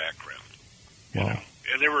music background. Wow.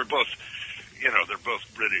 And they were both, they're both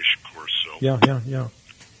British, of course. So Yeah.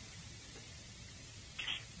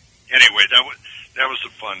 Anyway, that was a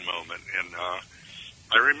fun moment, and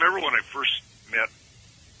I remember when I first met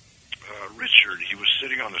Richard. He was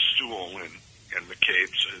sitting on a stool in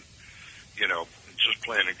McCabe's, just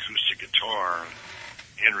playing acoustic guitar.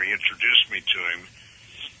 Henry introduced me to him,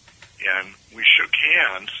 and we shook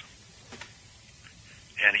hands.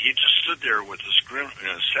 And he just stood there with this grin,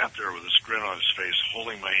 sat there with this grin on his face,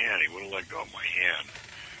 holding my hand. He wouldn't let go of my hand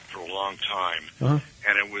for a long time. Uh-huh.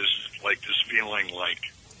 And it was like this feeling like,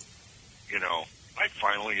 I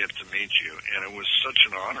finally get to meet you. And it was such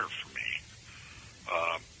an honor for me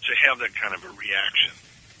to have that kind of a reaction.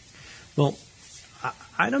 Well,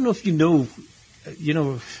 I don't know if you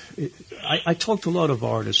know, I talk to a lot of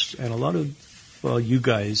artists, and a lot of you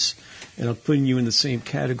guys, and I'm putting you in the same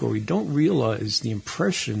category, don't realize the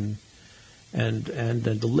impression and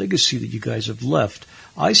the legacy that you guys have left.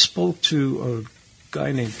 I spoke to a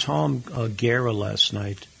guy named Tom Guerra last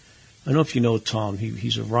night. I don't know if you know Tom.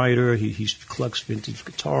 He's a writer. He collects vintage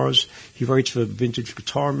guitars. He writes for Vintage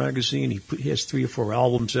Guitar Magazine. He has 3 or 4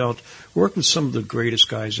 albums out. Worked with some of the greatest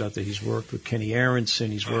guys out there. He's worked with Kenny Aronson.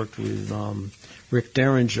 He's worked with Rick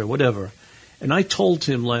Derringer, whatever. And I told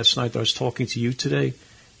him last night that I was talking to you today,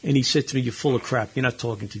 and he said to me, "You're full of crap. You're not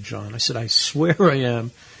talking to John." I said, "I swear I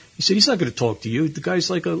am." He said, "He's not going to talk to you. The guy's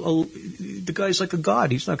like a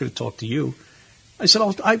god. He's not going to talk to you." I said,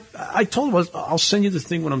 I told him, I'll send you the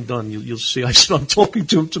thing when I'm done. You'll see. I said, I'm talking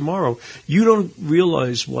to him tomorrow. You don't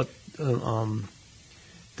realize what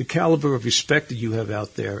the caliber of respect that you have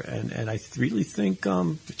out there, and I really think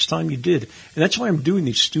it's time you did. And that's why I'm doing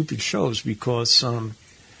these stupid shows, because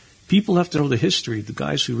people have to know the history, the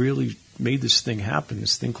guys who really made this thing happen,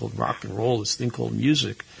 this thing called rock and roll, this thing called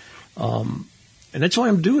music. And that's why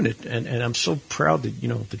I'm doing it. And I'm so proud that,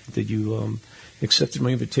 that you accepted my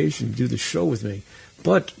invitation to do the show with me.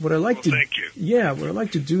 But what I like thank you. Yeah, what I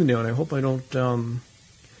like to do now, and I hope I don't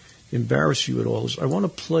embarrass you at all, is I want to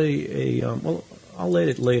play I'll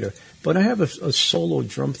edit later, but I have a solo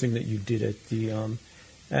drum thing that you did at the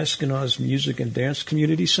Ashkenaz Music and Dance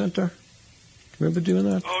Community Center. Remember doing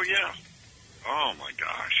that? Oh, yeah. Oh, my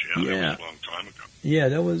gosh. Yeah, that was a long time ago. Yeah,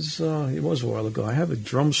 that was, it was a while ago. I have a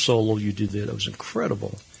drum solo you did there that was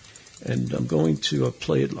incredible. And I'm going to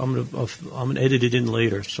play it. I'm going to edit it in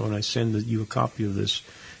later. So when I send you a copy of this,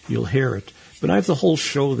 you'll hear it. But I have the whole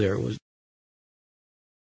show there. It was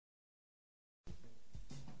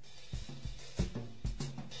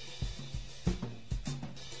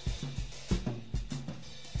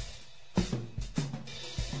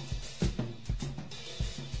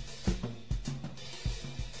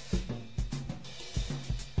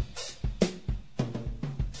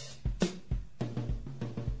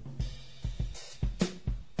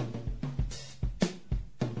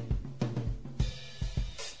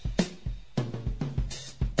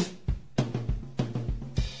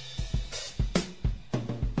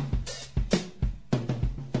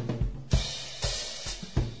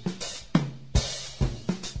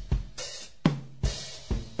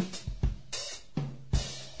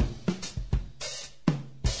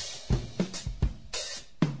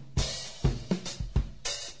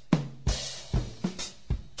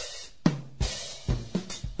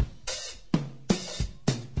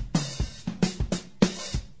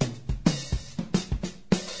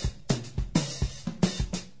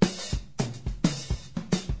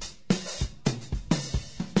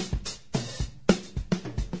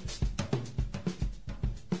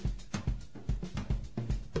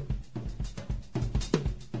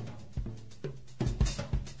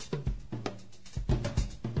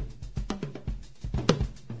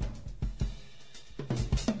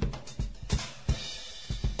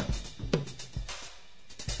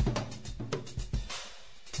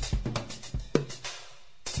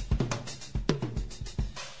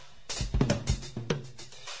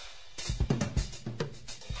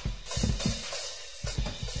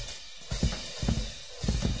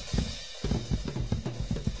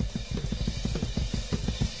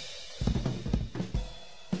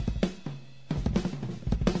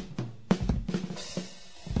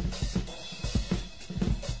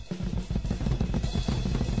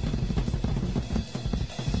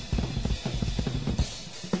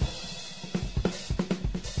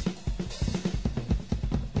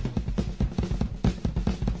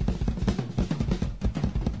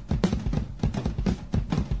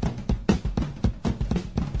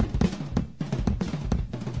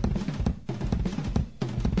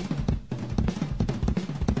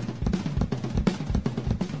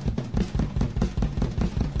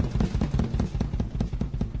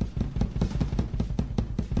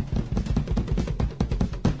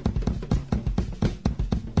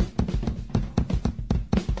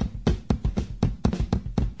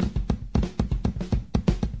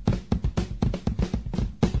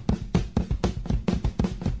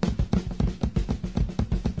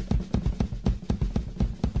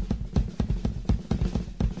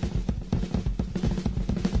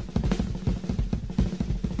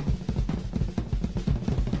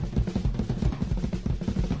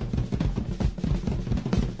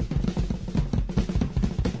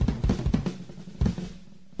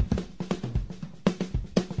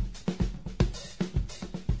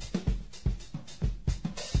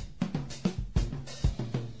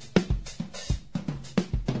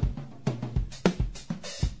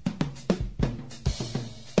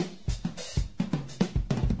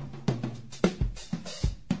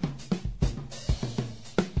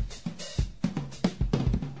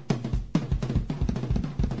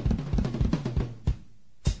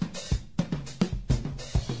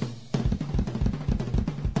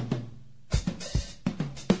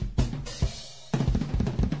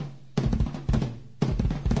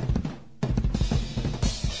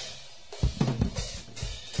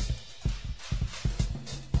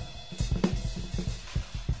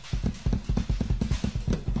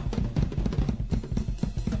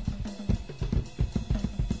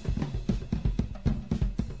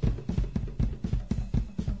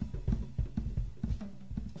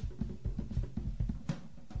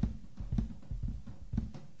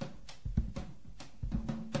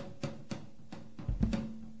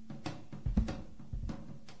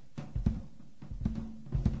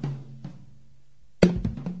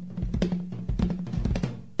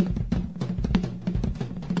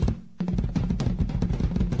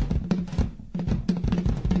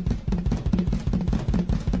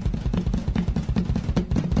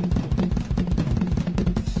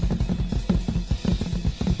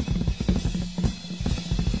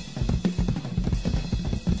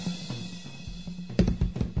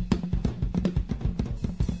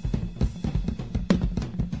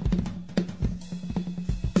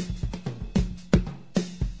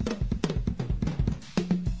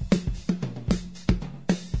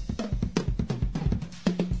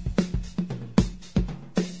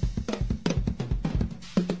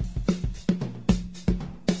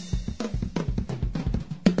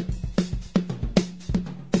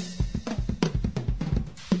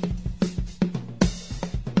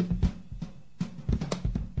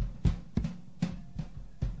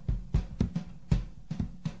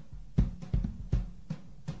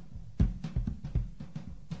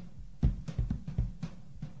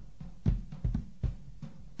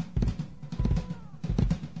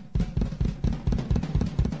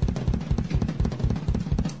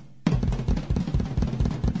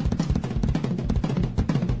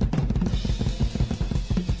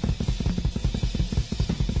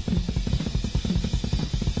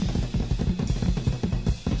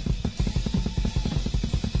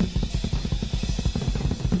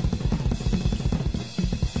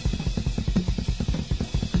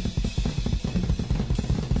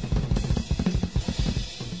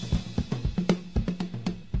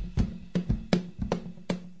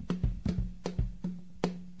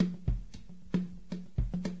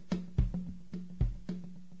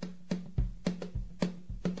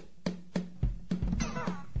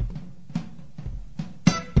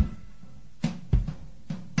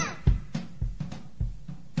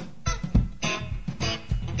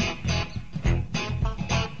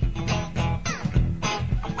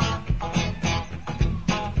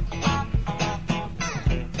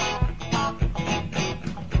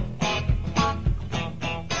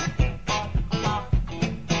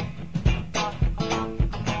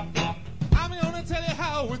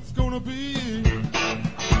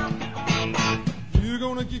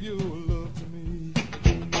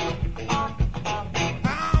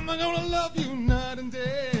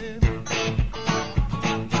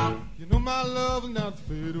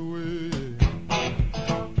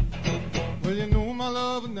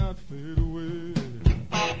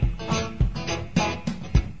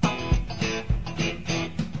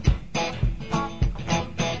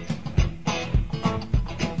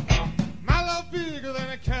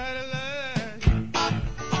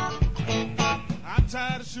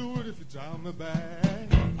me back.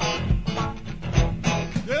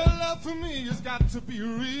 Your love for me has got to be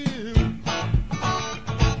real,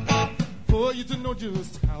 for you to know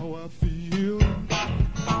just how I feel.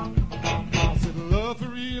 I said love for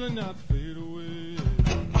real and not fade away.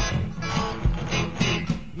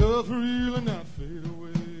 Love for real and not fade away.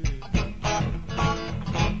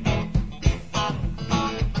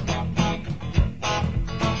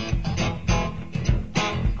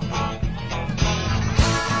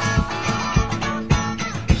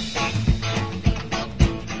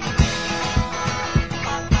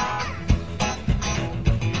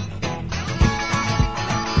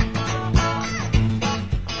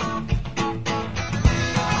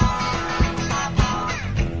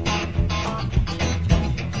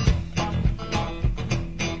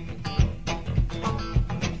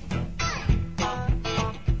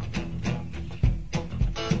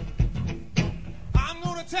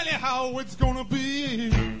 How it's gonna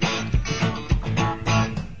be.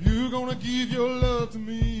 You're gonna give your love to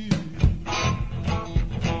me.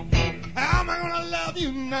 How am I gonna love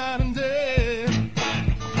you night and day?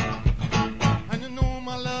 And you know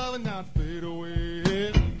my love will not fade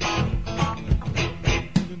away.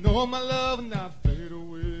 You know my love will not fade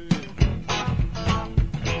away.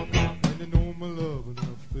 And you know my love will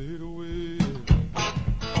not fade away.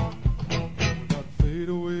 Not fade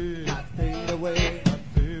away. Not fade away.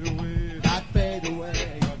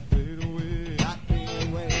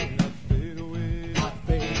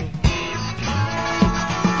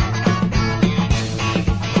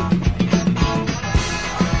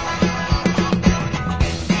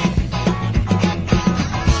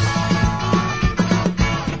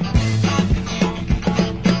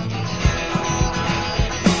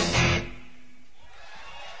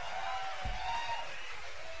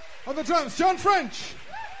 On the drums, John French.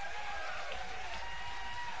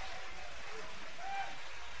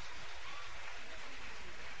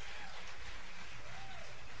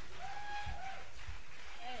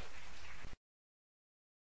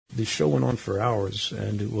 The show went on for hours,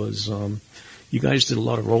 and it was you guys did a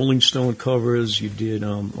lot of Rolling Stone covers. You did yeah,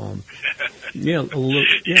 a little,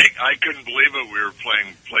 yeah. I couldn't believe it. We were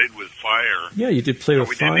played with fire. Yeah, you did play with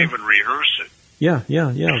fire. We didn't even rehearse it. Yeah.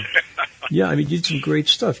 Yeah, I mean, you did some great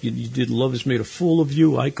stuff. You did Love Has Made a Fool of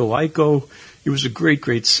You, Iko. It was a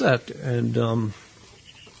great set. And oh,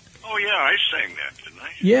 yeah, I sang that, didn't I?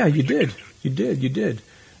 Yeah, you did. You did.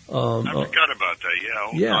 I forgot about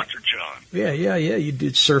that, yeah. Dr. John. Yeah. You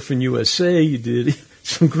did Surfing USA. You did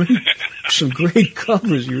some great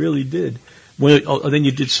covers. You really did. Then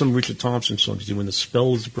you did some Richard Thompson songs. You did When the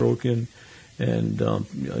Spell Is Broken. And,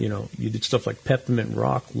 you did stuff like Peppermint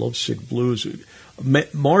Rock, Lovesick Blues,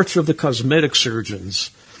 March of the Cosmetic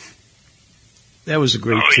Surgeons. That was a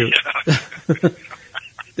great tune.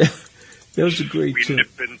 Yeah. That was a great tune. We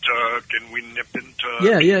nip and tuck and we nip and tuck.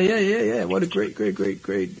 Yeah. What a great.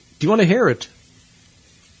 Do you want to hear it?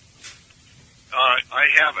 I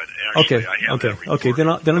have it, actually. Okay. Then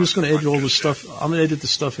I'm just going to edit all the stuff. I'm going to edit the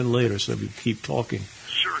stuff in later so we keep talking.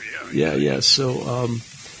 Sure, Yeah. So,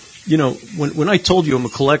 when I told you I'm a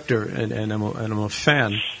collector and I'm a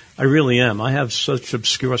fan, I really am. I have such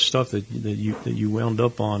obscure stuff that you wound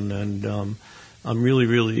up on, and I'm really,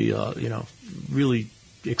 really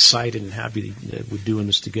excited and happy that we're doing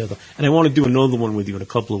this together. And I want to do another one with you in a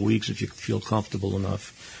couple of weeks if you feel comfortable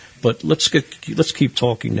enough. But let's keep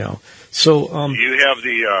talking now. So, do you have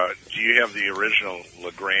the original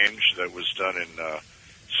LaGrange that was done in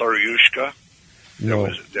Saryushka? No.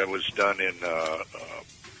 That was done in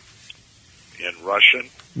Russian?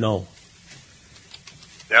 No.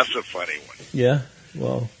 That's a funny one. Yeah?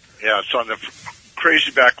 Well. Yeah, it's on the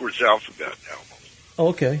Crazy Backwards Alphabet album.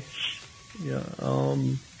 Okay. Yeah.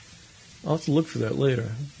 I'll have to look for that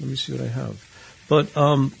later. Let me see what I have. But,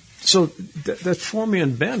 so that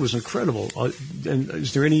four-man band was incredible. And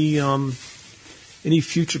is there any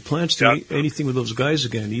future plans to do anything with those guys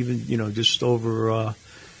again? Even, just over,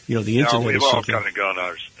 the internet we've or something? all kind of gone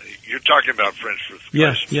ours. You're talking about French for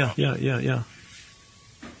Yeah.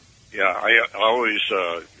 Yeah, I always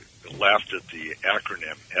laughed at the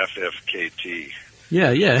acronym FFKT.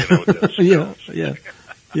 Yeah. Yeah,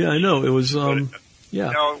 I know. It was,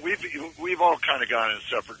 yeah. No, we've all kind of gone in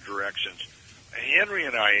separate directions. Henry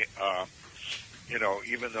and I,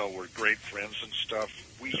 even though we're great friends and stuff,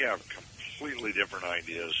 we have completely different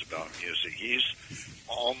ideas about music. He's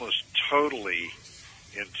almost totally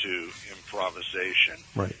into improvisation.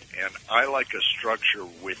 Right. And I like a structure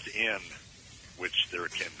within which there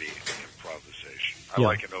can be improvisation. I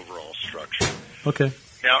like an overall structure. Okay.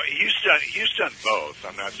 Now, he's done both.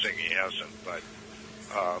 I'm not saying he hasn't, but,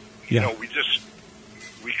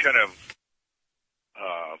 we kind of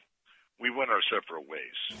we went our separate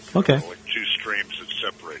ways. Okay. Like two streams that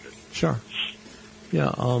separated. Sure.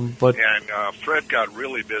 Yeah, but... And Fred got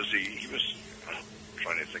really busy. He was, I'm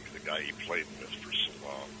trying to think of the guy he played with for so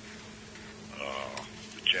long.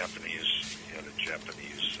 The Japanese, he had a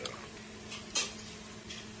Japanese...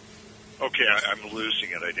 Okay, I'm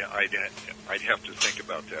losing it. I'd have to think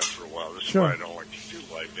about that for a while. This is Sure. why I don't like to do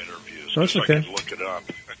live interviews. That's so okay. I can look it up.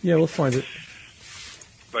 Yeah, we'll find it.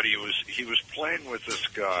 But he was playing with this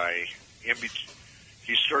guy.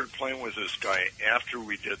 He started playing with this guy after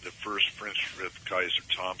we did the first Prince with Kaiser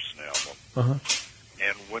Thompson album. Uh-huh.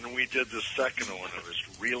 And when we did the second one, it was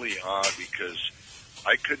really odd because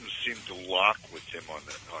I couldn't seem to lock with him on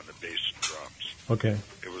the bass and drums. Okay.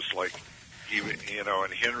 It was like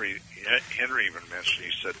and Henry even mentioned,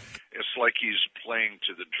 he said, it's like he's playing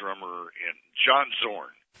to the drummer in John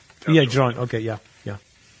Zorn. Yeah, John. Okay, yeah.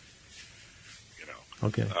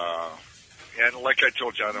 Okay. And like I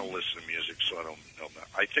told you, I don't listen to music, so I don't know.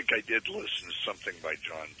 I think I did listen to something by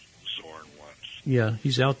John Zorn once. Yeah,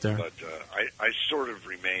 he's out there. But I sort of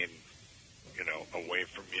remain, away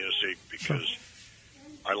from music because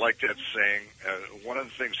I like that saying. One of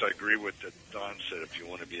the things I agree with that Don said, if you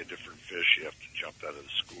want to be a different fish, you have to jump out of the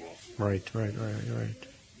school. Right.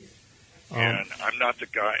 And I'm not the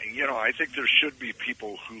guy, I think there should be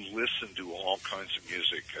people who listen to all kinds of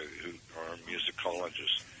music, who are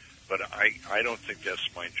musicologists. But I don't think that's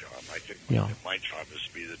my job. I think my job is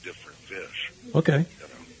to be the different fish. Okay.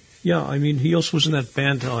 Yeah, I mean, he also was in that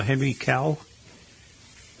band, Hemi Cow.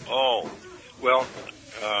 Oh, well,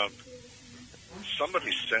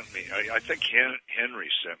 somebody sent me, I think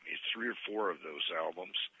Henry sent me 3 or 4 of those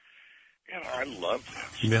albums. And I loved that.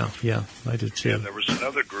 Yeah, I did too. And there was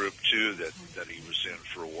another group, too, that he was in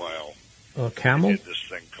for a while. Camel? He did this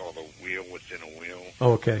thing called A Wheel Within a Wheel.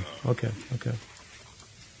 Oh, okay.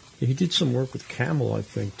 Yeah, he did some work with Camel, I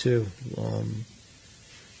think, too. That's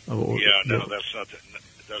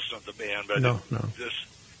not the band. But no.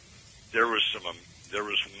 There was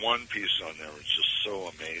one piece on there that was just so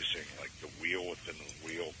amazing, like the wheel within the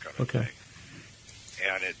wheel kind of thing.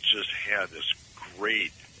 And it just had this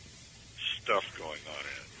great stuff going on in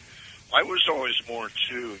it. I was always more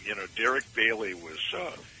too, Derek Bailey was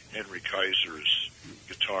Henry Kaiser's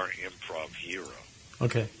guitar improv hero.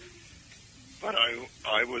 Okay. But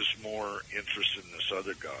I was more interested in this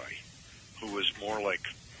other guy who was more like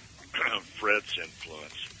Fred's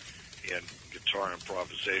influence in guitar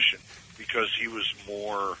improvisation because he was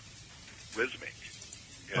more rhythmic.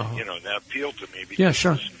 And, that appealed to me because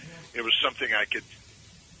it was something I could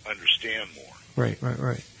understand more. Right.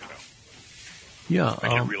 Yeah. I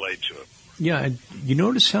can relate to it. Yeah, and you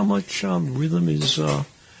notice how much rhythm is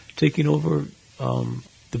taking over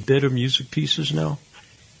the better music pieces now?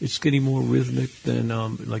 It's getting more rhythmic than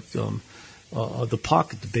the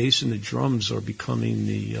pocket, the bass and the drums are becoming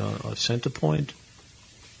the center point.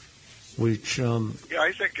 Which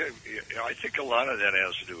I think a lot of that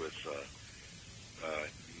has to do with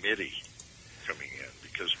MIDI coming in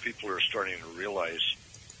because people are starting to realize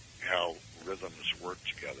how rhythms work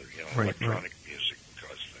together. Electronic music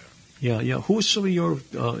does that. Yeah. Who are some of your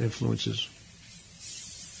influences?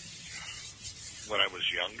 When I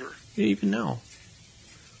was younger? Yeah, even now.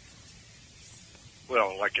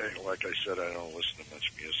 Well, like I said, I don't listen to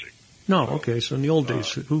much music. No, okay. So in the old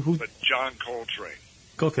days, who? But John Coltrane.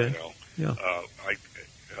 Okay. Yeah.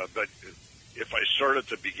 But if I start at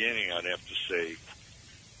the beginning, I'd have to say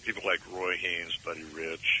people like Roy Haynes, Buddy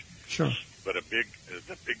Rich. Sure. But the big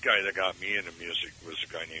guy that got me into music was a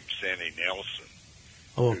guy named Sandy Nelson.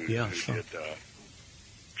 Oh, who sure. did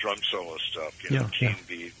drum solo stuff. King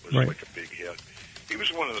Beat was like a big hit. He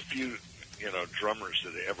was one of the few, drummers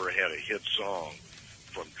that ever had a hit song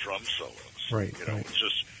from drum solos. Right.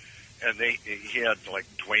 And he had like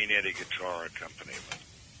Dwayne Eddy guitar accompaniment.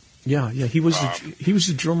 Yeah. He was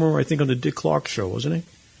the drummer, I think, on the Dick Clark show, wasn't he?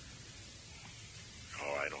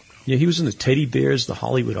 Oh, I don't know. Yeah, he was in the Teddy Bears, the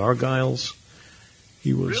Hollywood Argyles.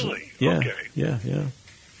 He was really. Yeah. Okay. Yeah.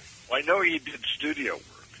 Well, I know he did studio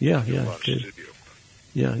work. Yeah. Studio work.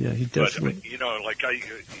 Yeah. He definitely. But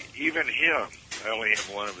even him, I only have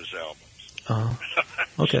one of his albums.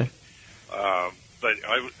 Okay. But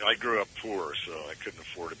I grew up poor, so I couldn't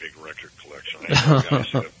afford a big record collection. I had guys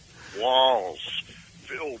who had walls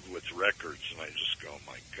filled with records, and I just go,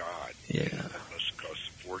 my God. Yeah. That must cost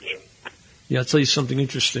a fortune. Yeah, I'll tell you something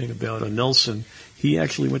interesting about Nelson. He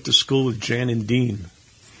actually went to school with Jan and Dean.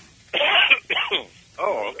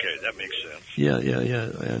 Oh, okay. That makes sense. Yeah.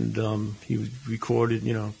 And he recorded,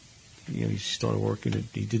 he started working.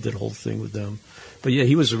 He did that whole thing with them. But yeah,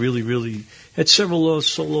 he was a really had several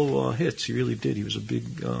solo hits. He really did. He was a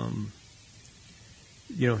big,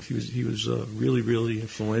 he was really, really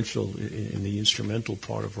influential in the instrumental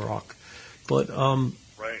part of rock. But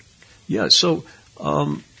right. Yeah. So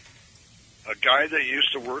a guy that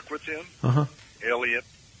used to work with him, Elliot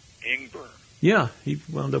Ingber. Yeah, he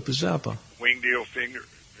wound up with Zappa. Wingdale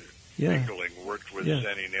Fingerling worked with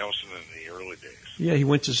Zenny Nelson in the early days. Yeah, he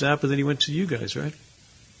went to Zappa, then he went to you guys, right?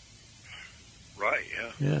 Right,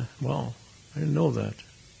 yeah. Yeah, wow. I didn't know that.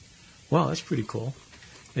 Wow, that's pretty cool.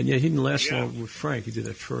 And yeah, he didn't last long with Frank. He did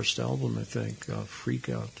that first album, I think, Freak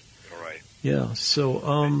Out. All right. Yeah, so...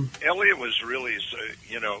 Elliot was really,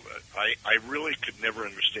 I really could never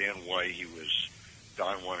understand why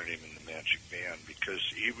Don wanted him in the Magic Band, because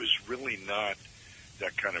he was really not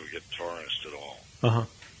that kind of a guitarist at all.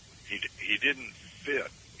 He didn't fit.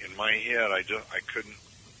 In my head, I couldn't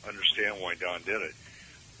understand why Don did it.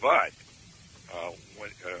 But,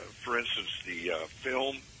 for instance, the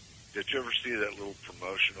film, did you ever see that little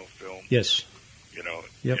promotional film? Yes. In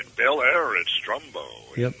Bel Air, it's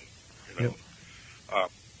Drumbo. And,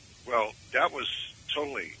 well, that was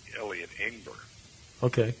totally Elliot Ingber.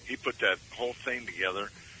 Okay. He put that whole thing together,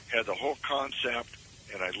 had the whole concept,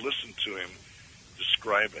 and I listened to him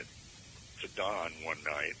describe it to Don one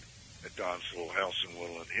night at Don's little house in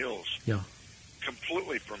Woodland Hills. Yeah.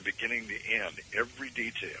 Completely from beginning to end, every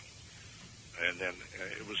detail. And then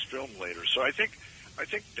it was filmed later. So I think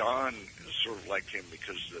Don sort of liked him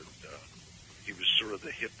because he was sort of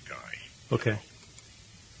the hip guy. Okay.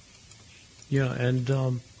 Yeah, and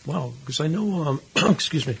wow, because I know,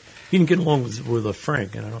 excuse me, he didn't get along with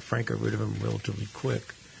Frank, and I know Frank got rid of him relatively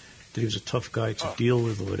quick. That he was a tough guy to deal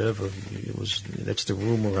with, or whatever. That's the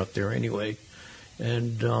rumor out there anyway.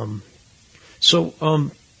 And so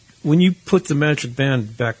when you put the Magic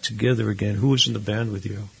Band back together again, who was in the band with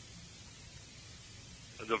you?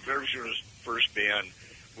 The very first band,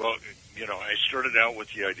 well, I started out with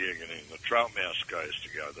the idea of getting the Trout Mask guys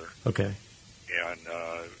together. Okay. And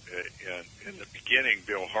in the beginning,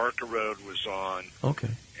 Bill Harkerode was on.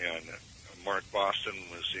 Okay. And Mark Boston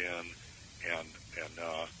was in, and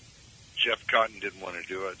Jeff Cotton didn't want to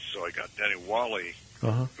do it, so I got Denny Wally,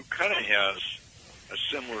 who kind of has a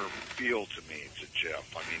similar feel to me to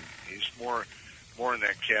Jeff. I mean, he's more in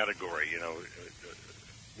that category,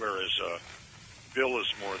 whereas Bill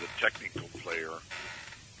is more the technical player.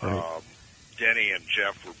 Right. Denny and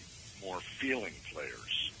Jeff were more feeling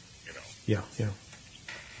players, Yeah.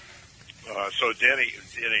 So Denny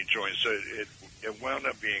joined. So it wound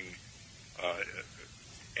up being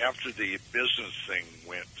after the business thing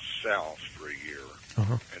went south for a year,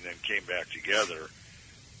 and then came back together.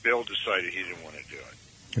 Bill decided he didn't want to do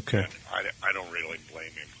it. Okay. And I don't really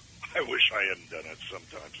blame him. I wish I hadn't done it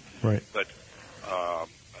sometimes. Right. But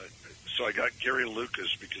so I got Gary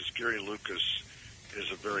Lucas, because Gary Lucas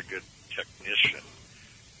is a very good technician,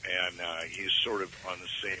 and he's sort of on the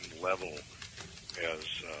same level as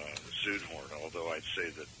Zoodhorn, although I'd say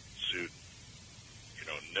that Zood,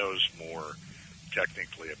 knows more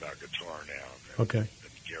technically about guitar now than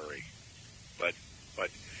Gary. But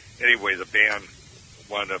anyway, the band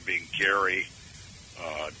wound up being Gary,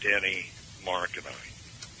 Denny, Mark, and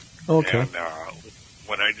I. Okay. And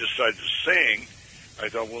when I decided to sing, I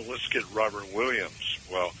thought, well, let's get Robert Williams.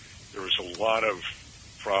 Well, there was a lot of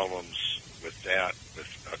problems with that, with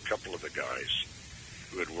a couple of the guys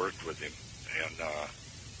who had worked with him. And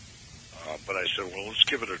but I said, well, let's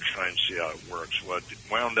give it a try and see how it works. Well, it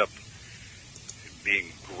wound up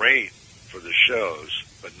being great for the shows,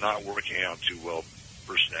 but not working out too well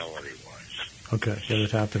personality-wise. Okay, yeah,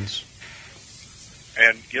 that happens.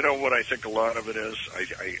 And you know what I think a lot of it is? I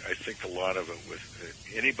think a lot of it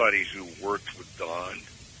with anybody who worked with Don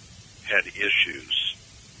had issues.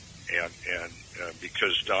 And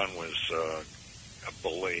because Don was a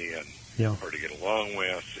bully and hard to get along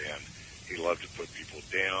with, and he loved to put people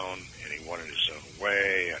down, and he wanted his own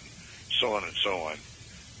way, and so on and so on.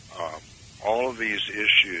 All of these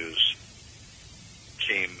issues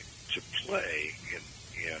came to play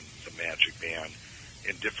in the Magic Band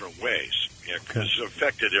in different ways. Because it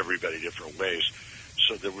affected everybody different ways.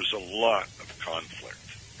 So there was a lot of conflict.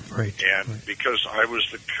 Right. And because I was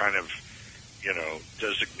the kind of,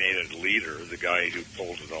 designated leader, the guy who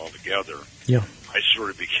pulled it all together, I sort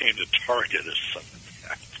of became the target of some of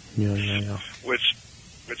that. Yeah. Which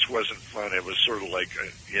wasn't fun. It was sort of like,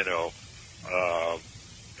 it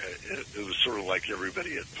was sort of like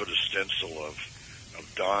everybody had put a stencil of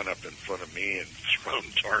Don up in front of me and thrown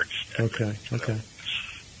darts at me. Okay.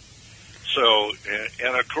 So,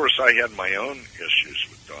 and of course I had my own issues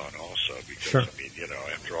with Don also, because,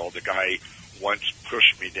 after all, the guy once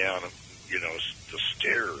pushed me down, the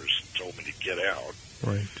stairs, told me to get out.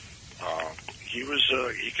 Right.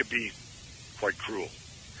 He could be quite cruel.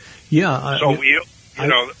 Yeah. So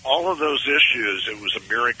all of those issues, it was a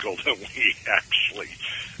miracle that we actually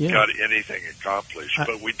got anything accomplished,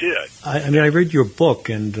 but we did. I mean, I read your book,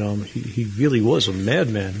 and he really was a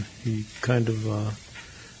madman. He kind of,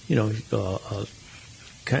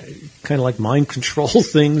 kind of like mind control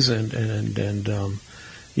things, and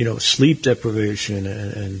sleep deprivation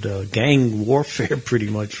and gang warfare, pretty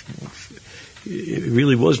much. It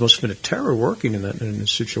really must have been a terror working in a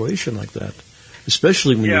situation like that.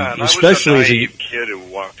 Especially when I was a naive kid who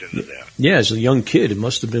walked into that. Yeah, as a young kid, it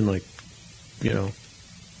must have been like,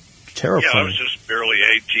 terrifying. Yeah, I was just barely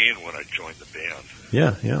 18 when I joined the band.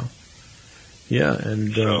 Yeah,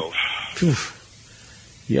 and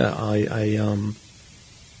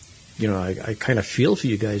I kind of feel for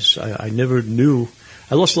you guys. I never knew.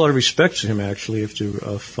 I lost a lot of respect for him actually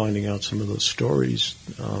after finding out some of those stories.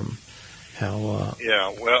 Well.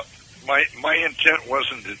 My intent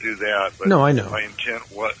wasn't to do that, but no, I know. My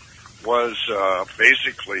intent was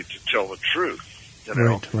basically to tell the truth.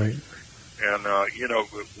 Right. And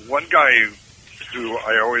one guy who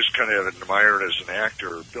I always kind of admired as an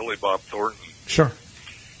actor, Billy Bob Thornton. Sure.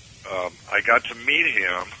 I got to meet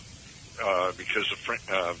him because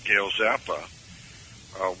of Gail Zappa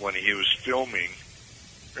when he was filming,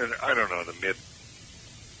 and I don't know, the mid,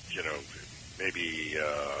 maybe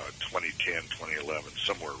 2010, 2011,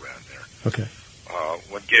 somewhere around there. Okay.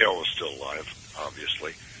 When Gail was still alive,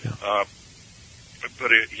 obviously. Yeah.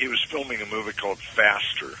 But he was filming a movie called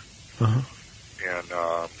Faster. Uh-huh. And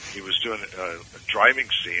he was doing a driving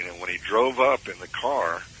scene, and when he drove up in the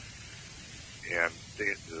car and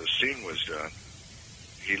the scene was done,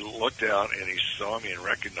 he looked out and he saw me and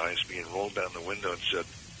recognized me and rolled down the window and said,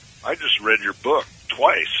 "I just read your book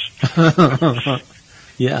twice."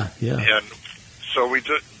 Yeah. And so we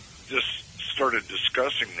just started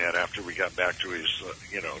discussing that after we got back to his,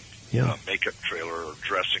 makeup trailer or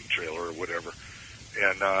dressing trailer or whatever.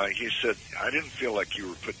 And he said, "I didn't feel like you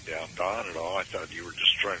were putting down Don at all. I thought you were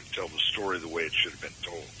just trying to tell the story the way it should have been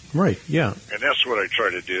told." Right, yeah. And that's what I try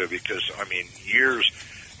to do because,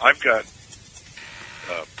 I've got,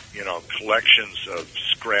 collections of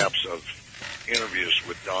scraps of interviews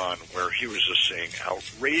with Don where he was just saying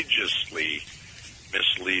outrageously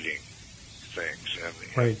misleading things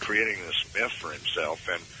and creating this myth for himself.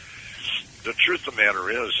 And the truth of the matter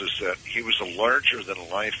is that he was a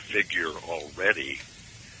larger-than-life figure already,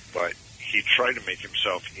 but he tried to make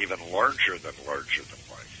himself even larger than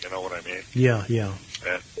life. You know what I mean? Yeah.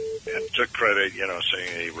 And took credit,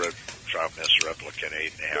 saying he wrote Trout Mask Replica in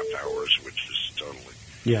 8.5 hours, which is totally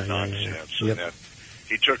nonsense. Yep. And then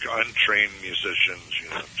he took untrained musicians,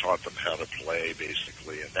 taught them how to play,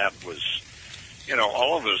 basically, and that was...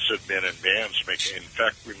 all of us had been in bands making. In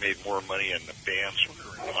fact, we made more money in the bands when we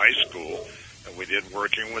were in high school than we did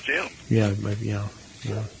working with him. Yeah.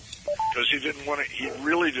 Because he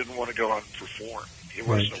really didn't want to go out and perform. He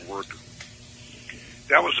wasn't a worker.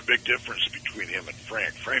 That was a big difference between him and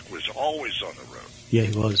Frank. Frank was always on the road. Yeah,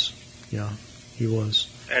 he was. Yeah, he was.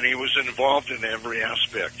 And he was involved in every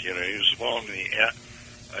aspect. He was involved in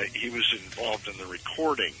he was involved in the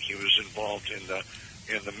recording. He was involved in the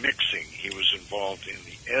mixing. He was involved in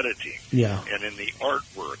the editing. Yeah. And in the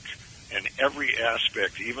artwork and every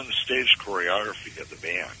aspect, even the stage choreography of the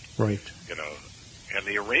band. Right. And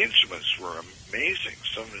the arrangements were amazing,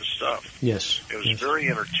 some of his stuff. Yes. It was very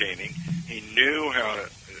entertaining. He knew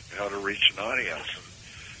how to reach an audience. And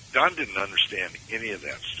Don didn't understand any of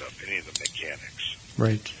that stuff, any of the mechanics.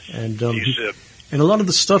 Right. And he said, and a lot of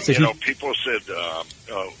the stuff that people said,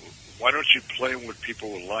 why don't you play what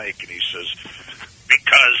people will like? And he says,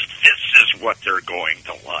 because this is what they're going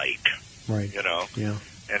to like. Right. Yeah.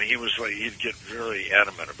 And he was like, he'd get very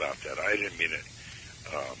adamant about that. I didn't mean to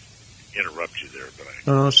interrupt you there, but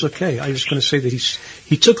no, it's okay. I was going to say that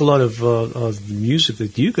he took a lot of the music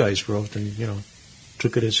that you guys wrote and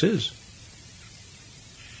took it as his.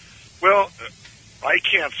 Well, I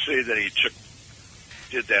can't say that he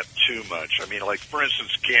did that too much. Like for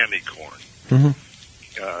instance, Candy Corn. Mm-hmm.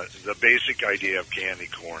 The basic idea of Candy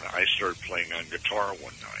Corn, I started playing on guitar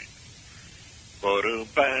one night.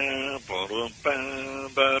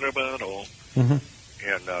 Mm-hmm.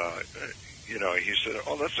 And he said,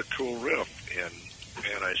 "Oh, that's a cool riff," and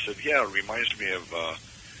I said, "Yeah, it reminds me of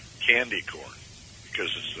Candy Corn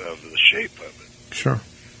because it's of the shape of it." Sure.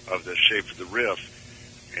 Of the shape of the riff,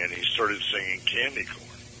 and he started singing Candy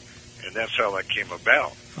Corn, and that's how that came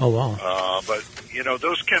about. Oh wow! But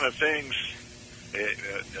those kind of things.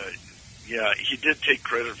 He did take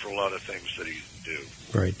credit for a lot of things that he do.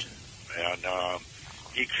 Right. And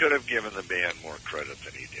he could have given the band more credit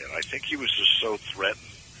than he did. I think he was just so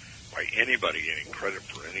threatened by anybody getting credit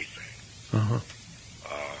for anything. Uh-huh.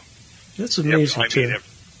 That's amazing, too.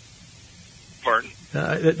 Pardon?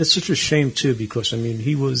 That's such a shame, too, because, I mean,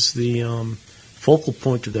 he was the focal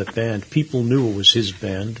point of that band. People knew it was his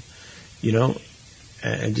band, you know,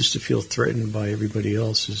 and just to feel threatened by everybody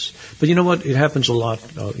else's. But you know what? It happens a lot.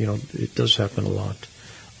 You know, it does happen a lot.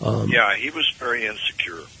 Yeah, he was very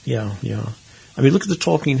insecure. Yeah. I mean, look at the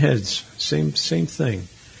Talking Heads. Same thing.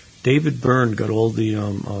 David Byrne got all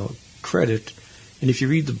the credit, and if you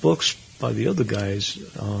read the books by the other guys,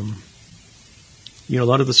 you know, a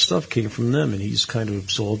lot of the stuff came from them, and he's kind of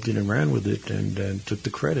absorbed it and ran with it and took the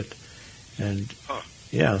credit. And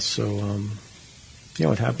yeah, so you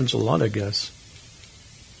know, it happens a lot, I guess.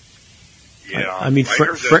 Yeah, I mean, I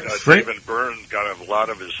heard that David Byrne got a lot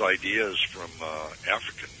of his ideas from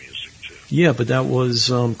African music too. Yeah, but that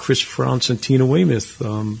was Chris Franz and Tina Weymouth,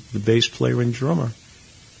 the bass player and drummer.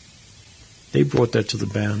 They brought that to the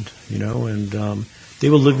band, you know, and they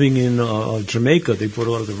were living in Jamaica. They brought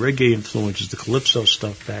a lot of the reggae influences, the calypso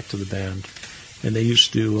stuff, back to the band, and they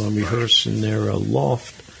used to rehearse in their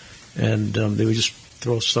loft, and they would just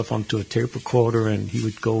throw stuff onto a tape recorder, and he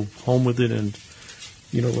would go home with it and,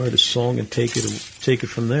 you know, write a song and take it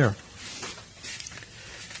from there.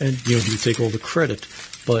 And, you know, he would take all the credit.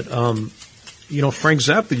 But, you know, Frank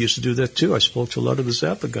Zappa used to do that too. I spoke to a lot of the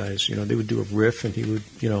Zappa guys. You know, they would do a riff and he would,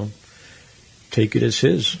 you know, take it as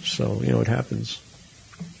his. So, you know, it happens.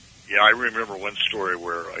 Yeah, I remember one story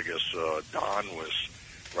where I guess Don was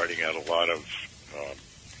writing out a lot of,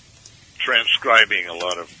 transcribing a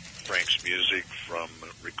lot of Frank's music from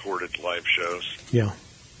recorded live shows. Yeah.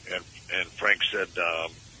 And Frank said,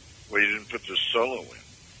 well, you didn't put the solo in.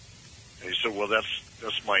 And he said, well,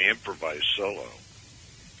 that's my improvised solo.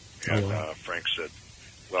 And Frank said,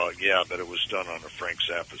 well, yeah, but it was done on a Frank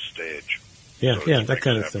Zappa stage. Yeah, so yeah, that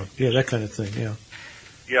kind of thing. Yeah, that kind of thing, yeah.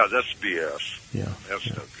 Yeah, that's BS. Yeah. That's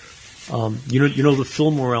yeah. no good. You know the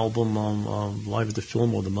Fillmore album, Live at the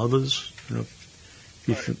Fillmore, the Mothers? You know,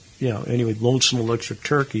 Right. Yeah, anyway, Lonesome Electric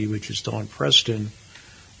Turkey, which is Don Preston,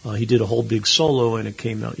 he did a whole big solo, and it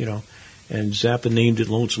came out, you know, and Zappa named it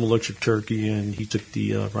Lonesome Electric Turkey, and he took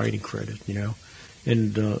the writing credit, you know,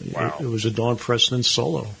 and Wow. it was a Don Preston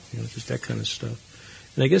solo, you know, just that kind of stuff.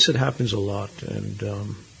 And I guess it happens a lot, and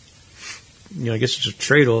you know, I guess it's a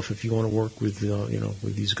trade-off if you want to work with, you know,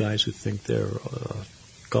 with these guys who think they're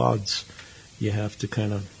gods. You have to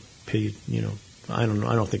kind of pay, you know, I don't know,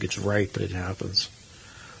 I don't think it's right, but it happens.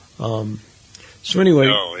 So anyway,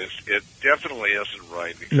 no, it definitely isn't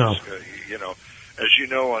right because you know, as you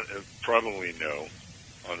know, probably know,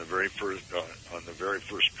 on the very first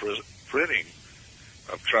printing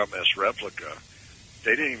of Trout Mask Replica,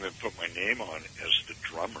 they didn't even put my name on as the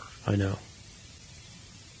drummer. I know.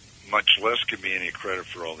 Much less give me any credit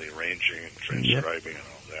for all the arranging and transcribing and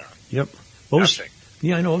all that. Yep. Nothing.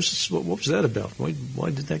 Yeah, I know. What was that about?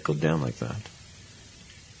 Why did that go down like that?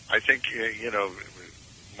 I think, you know,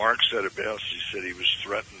 Mark said it best. He said he was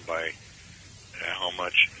threatened by how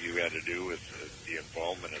much you had to do with the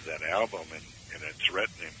involvement of that album, and it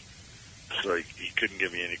threatened him. So he couldn't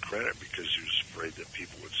give me any credit because he was afraid that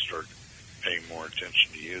people would start paying more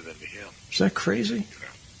attention to you than to him. Is that crazy?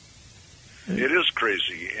 You know? It is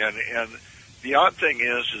crazy. And the odd thing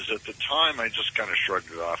is at the time I just kind of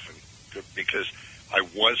shrugged it off because I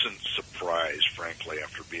wasn't surprised, frankly,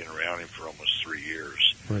 after being around him for almost 3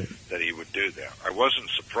 years, right, that he would do that. I wasn't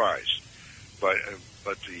surprised, but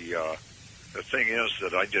the thing is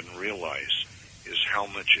that I didn't realize is how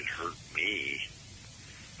much it hurt me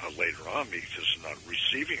later on because of not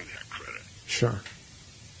receiving that credit. Sure.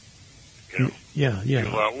 You know? Yeah.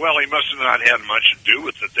 Well, he must have not had much to do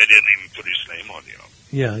with it. They didn't even put his name on the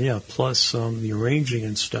album. Yeah. Plus the arranging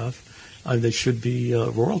and stuff. There should be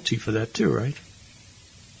royalty for that too, right?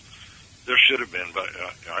 There should have been, but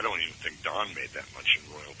I don't even think Don made that much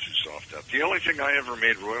in royalties off that. The only thing I ever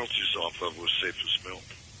made royalties off of was Safe as Milk.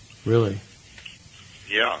 Really?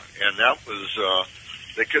 Yeah, and that was,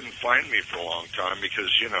 they couldn't find me for a long time because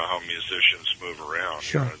you know how musicians move around.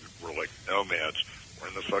 Sure. You know, we're like nomads. Where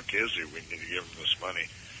in the fuck is he? We need to give him this money.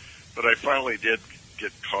 But I finally did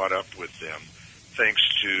get caught up with them thanks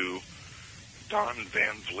to Don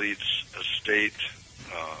Van Vliet's estate,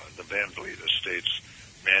 the Van Vliet estate's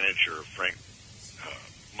manager,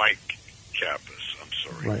 Mike Kappas, I'm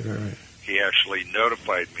sorry. Right. He actually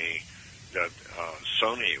notified me that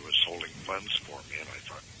Sony was holding funds for me, and I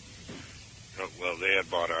thought, well, they had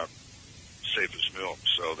bought out Safe as Milk,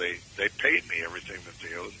 so they paid me everything that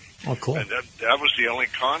they owed me. Oh, cool. And that was the only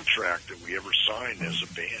contract that we ever signed as a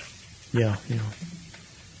band. Yeah.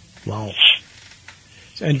 Wow.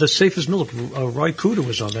 And the Safe as Milk, Roy Cooder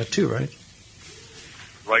was on that too, right?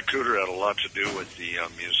 Roy Cooter had a lot to do with the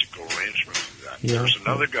musical arrangement of that. Yeah. There's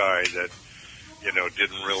another guy that,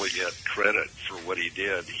 didn't really get credit for what he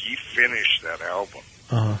did. He finished that album.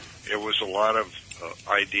 Uh-huh. It was a lot of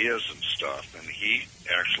ideas and stuff, and he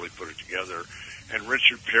actually put it together. And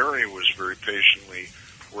Richard Perry was very patiently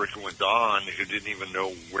working with Don, who didn't even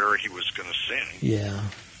know where he was going to sing. Yeah.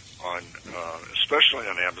 Especially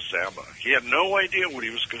on Abba Saba. He had no idea what he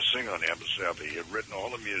was going to sing on Abba Saba. He had written all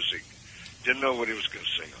the music, didn't know what he was going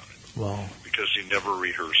to sing on it. Wow. Because he never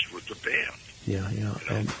rehearsed with the band. Yeah.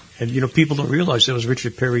 And people don't realize that was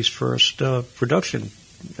Richard Perry's first production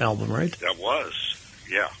album, right? That was,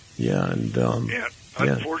 yeah. Yeah, and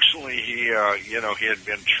unfortunately, he had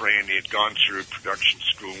been trained. He had gone through production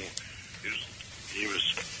school. He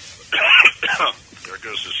was there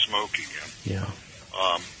goes the smoke again. Yeah.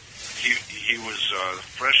 He was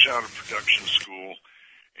fresh out of production school,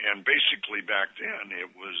 and basically back then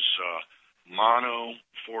it was mono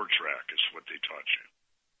 4-track is what they taught you.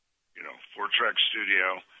 4-track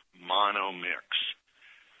studio, mono mix.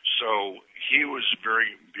 So he was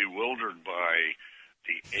very bewildered by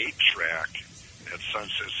the 8-track at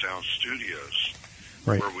Sunset Sound Studios,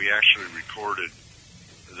 right, where we actually recorded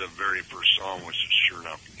the very first song, which is Sure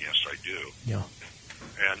Enough, Yes I Do. Yeah.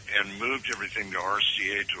 And moved everything to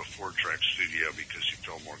RCA to a 4-track studio because he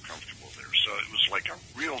felt more comfortable there. So it was like a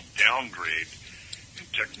real downgrade in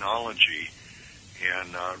technology,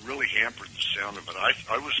 and really hampered the sound of it.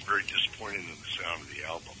 I was very disappointed in the sound of the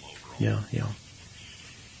album overall. Yeah.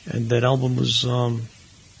 And that album was,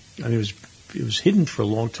 it was hidden for a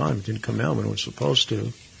long time. It didn't come out when it was supposed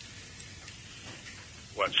to.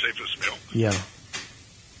 What, Safe as Milk? Yeah.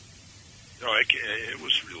 No, it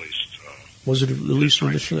was released. Was it released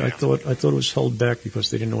initially? I thought it was held back because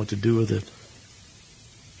they didn't know what to do with it.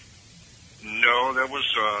 No, that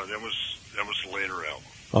was a later album.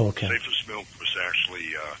 Oh, okay. Safe as Milk was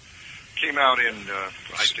actually came out in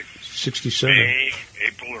I think 67.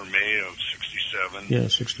 April or May of '67. Yeah,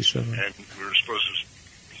 67. And we were supposed to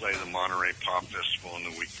play the Monterey Pop Festival, and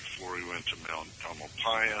the week before we went to Mount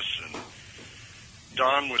Tamalpais, and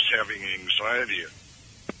Don was having anxiety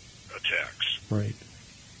attacks. Right.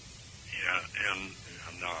 Yeah, and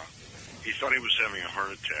he thought he was having a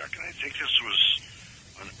heart attack, and I think this was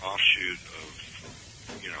an offshoot of,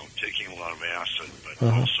 taking a lot of acid, but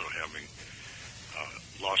also having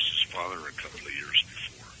lost his father a couple of years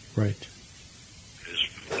before. Right.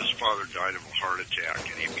 His father died of a heart attack,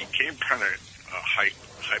 and he became kind of a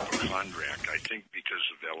hypochondriac, I think, because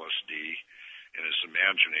of LSD and his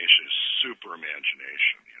imagination, his super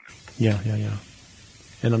imagination. Yeah.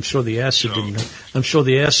 And I'm sure the acid didn't. I'm sure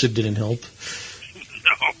the acid didn't help.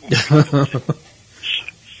 No.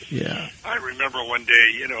 Yeah. I remember one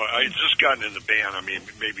day, I had just gotten in the band.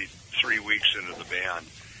 Maybe 3 weeks into the band,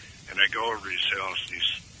 and I go over to his house,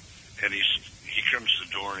 and he comes to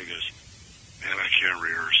the door and he goes, "Man, I can't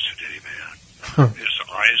rehearse today, man." His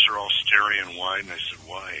eyes are all starry and wide, and I said,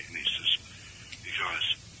 "Why?" And he says,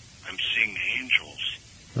 "Because I'm seeing angels.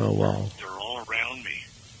 Oh wow. They're all around me.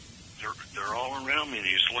 They're all around me," and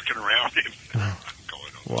he's looking around him. I'm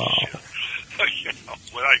going, "Oh, wow. shit."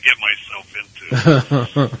 What I get myself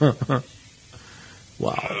into.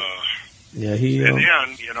 Wow. Yeah, And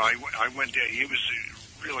then, I went down. He was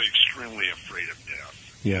really extremely afraid of death.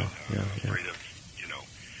 Yeah. Afraid of,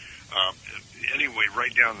 anyway,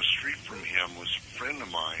 right down the street from him was a friend of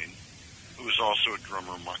mine who was also a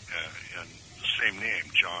drummer, and the same name,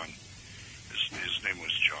 John. His name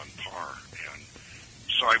was John Parr. And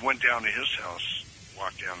so I went down to his house,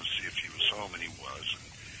 walked down to see if he was home, and he was. And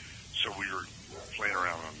so we were playing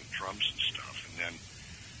around on the drums and stuff. And then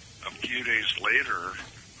a few days later,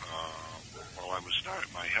 while I was not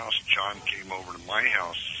at my house, John came over to my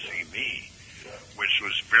house to see me, which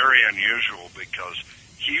was very unusual because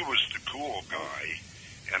he was the cool guy,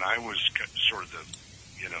 and I was sort of the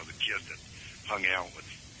kid that hung out with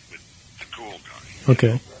the cool guy.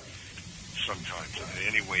 Okay. Sometimes.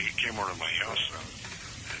 Anyway, he came over to my house, and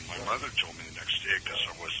my mother told me the next day because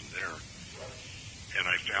I wasn't there, and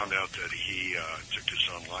I found out that he took his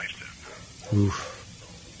own life that night. Oof.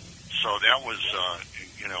 So that was,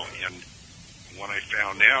 and when I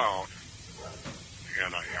found out,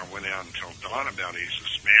 and I went out and told Don about it, he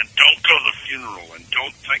says, "Man, don't go to the funeral and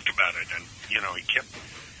don't think about it." And, he kept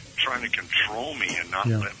trying to control me and not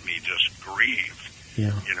let me just grieve,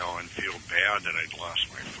 and feel bad that I'd lost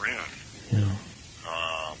my friend. Yeah.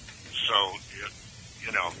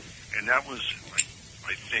 And that was,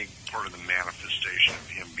 I think, part of the manifestation of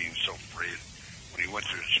him being so afraid. When he went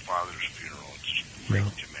to his father's funeral, it just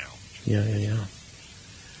freaked him out.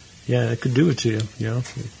 Yeah, it could do it to you,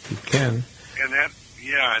 it can. And that,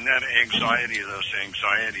 Yeah, and that anxiety, those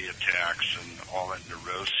anxiety attacks and all that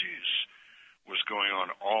neuroses was going on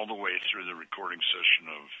all the way through the recording session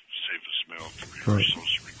of Safest Milk, the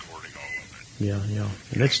rehearsals, recording all of it. Yeah.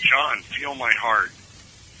 And that's John, feel my heart.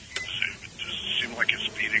 Does it seem like it's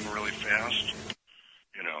beating really fast?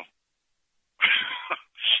 You know.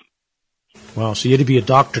 wow. So you had to be a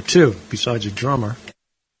doctor too, besides a drummer.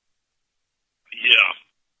 Yeah.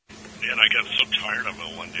 And I got so tired of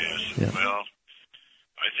it one day. I said, well,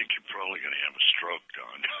 I think you're probably going to have a stroke,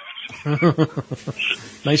 Don.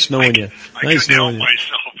 Nice knowing you. Nice couldn't knowing help you.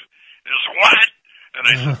 myself. It was, what? And I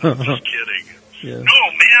said, I'm just kidding. Yeah. No,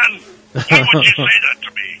 man. Why would you say that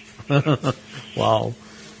to me? Wow,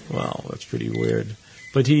 that's pretty weird.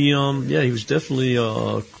 But he, he was definitely,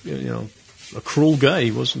 a cruel guy.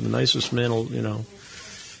 He wasn't the nicest man.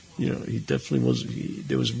 He definitely was.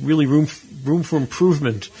 There was really room for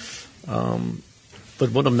improvement. But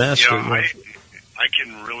what a master! Yeah, I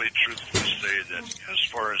can really truthfully say that as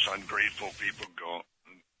far as ungrateful people go,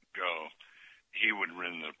 he would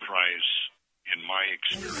win the prize in my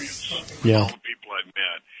experience. Yeah. All the people I've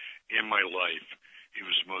met in my life, he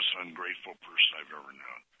was the most ungrateful person I've ever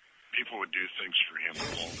known. People would do things for him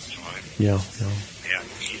all the time. Yeah. And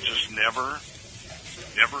he just never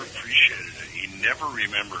appreciated it. He never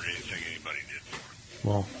remembered anything anybody did for him.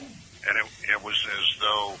 Well. And it was as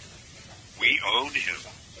though we owed him,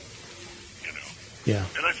 you know. Yeah.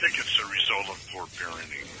 And I think it's a result of poor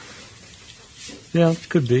parenting. Yeah, it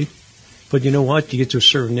could be. But you know what? You get to a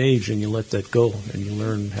certain age and you let that go and you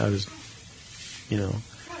learn how to,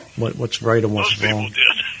 what's right and what's wrong. Most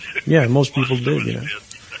people did. Yeah, most people did,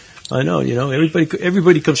 I know,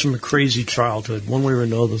 everybody comes from a crazy childhood, one way or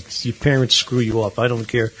another. Your parents screw you up. I don't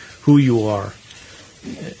care who you are.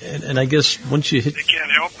 And I guess once you hit... They can't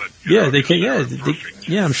help it. Yeah, they can't.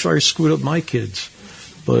 Yeah, I'm sure I screwed up my kids.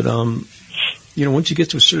 But, once you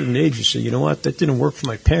get to a certain age, you say, you know what, that didn't work for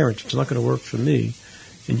my parents. It's not going to work for me.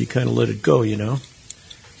 And you kind of let it go,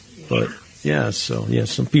 But,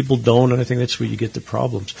 some people don't, and I think that's where you get the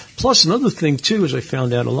problems. Plus, another thing, too, is I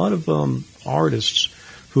found out a lot of artists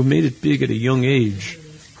who made it big at a young age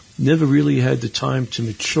never really had the time to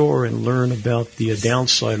mature and learn about the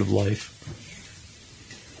downside of life.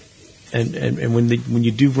 And when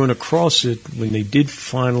you do run across it, when they did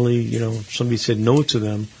finally, somebody said no to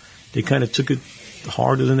them, they kind of took it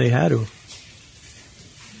harder than they had to.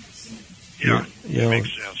 Yeah, it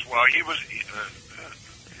makes sense. Well, he was, in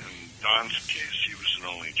Don's case, he was an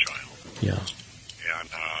only child. Yeah. And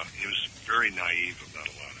he was very naive about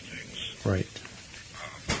a lot of things. Right.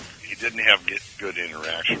 He didn't have good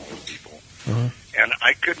interaction with people. Uh-huh. And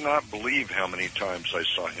I could not believe how many times I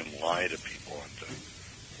saw him lie to people and think,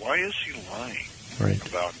 why is he lying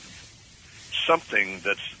about something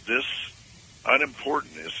that's this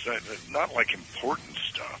unimportant? It's not like important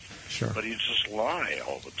stuff, sure. But he just lie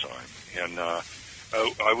all the time. And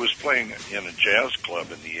I was playing in a jazz club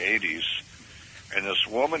in the 80s, and this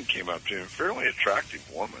woman came up to me, a fairly attractive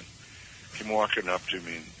woman, came walking up to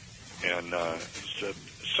me and said,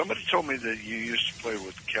 somebody told me that you used to play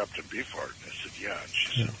with Captain Beefheart. And I said, yeah. And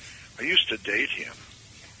she said, I used to date him.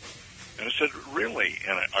 And I said, really?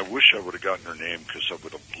 And I wish I would have gotten her name because I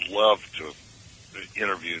would have loved to have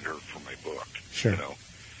interviewed her for my book. Sure.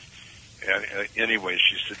 And anyway,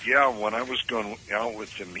 she said, yeah, when I was going out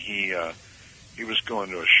with him, he was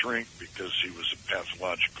going to a shrink because he was a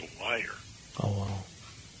pathological liar. Oh, wow.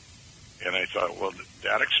 And I thought, well,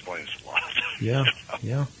 that explains a lot. Yeah,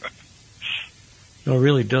 yeah. No, it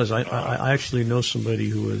really does. I actually know somebody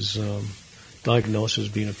who was diagnosed as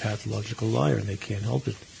being a pathological liar, and they can't help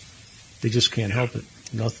it. They just can't help it.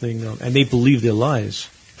 Nothing, and they believe their lies.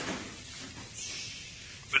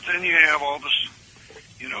 But then you have all this,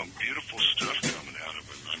 beautiful stuff coming out of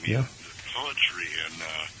it. I mean, the poetry and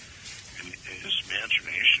his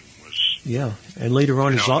imagination was... Yeah, and later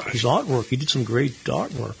on, his artwork. He did some great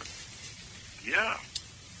artwork. Yeah.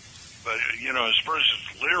 But, as far as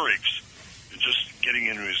his lyrics, just getting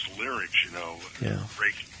into his lyrics,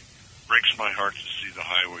 breaks my heart to see the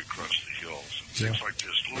highway cross the hills. And things like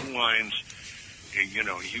this. Little lines, and,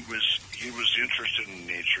 he was interested in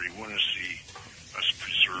nature. He wanted to see us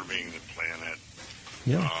preserving the planet.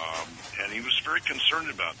 Yeah. And he was very concerned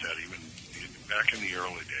about that, even back in the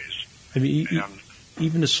early days. I mean,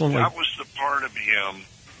 even a song that was the part of him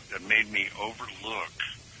that made me overlook.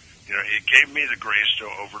 It gave me the grace to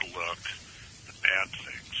overlook the bad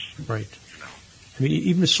things. Right. I mean,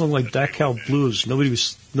 even a song like Dachau Blues, nobody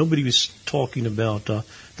was talking about the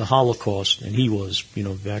Holocaust, and he was,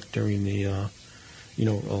 back during the,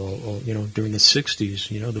 during the '60s.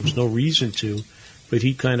 There was no reason to, but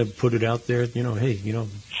he kind of put it out there, hey,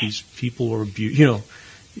 these people are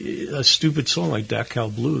a stupid song like Dak Cow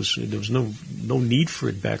Blues. There was no need for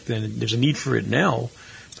it back then. There's a need for it now,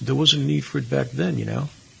 but there wasn't a need for it back then,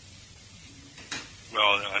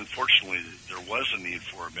 Well, unfortunately, there was a need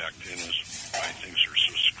for it back then, as why things are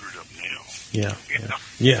so screwed up now.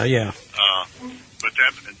 Yeah. But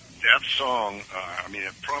that song,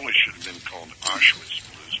 it probably should have been called Auschwitz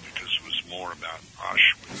Blues because it was more about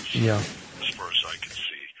Auschwitz. Yeah. As far as I could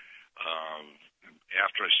see.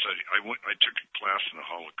 After I studied, I took a class in the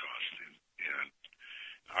Holocaust, and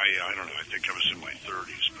I don't know, I think I was in my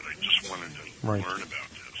 30s, but I just wanted to learn about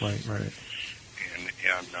this. Right. And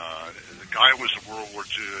the guy was a World War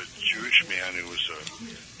II Jewish man who was a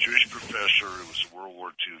Jewish professor who was a World War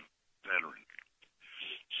II veteran.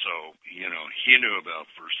 So, he knew about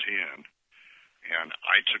firsthand. And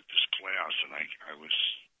I took this class, and I was,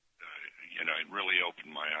 it really opened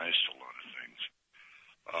my eyes to a lot of things.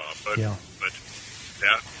 But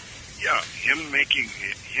that,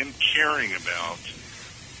 him caring about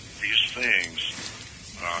these things,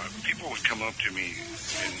 people would come up to me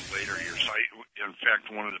in later years. In fact,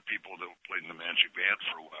 one of the people that played in the Magic Band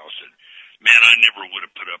for a while said, "Man, I never would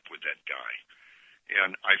have put up with that guy."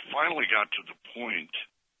 And I finally got to the point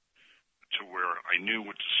to where I knew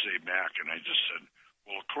what to say back, and I just said,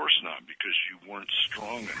 "Well, of course not, because you weren't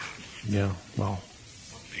strong enough." Yeah, well.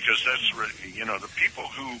 Because that's, the people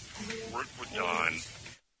who worked with Don,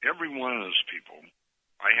 every one of those people,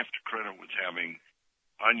 I have to credit with having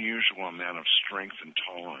unusual amount of strength and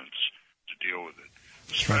tolerance to deal with it.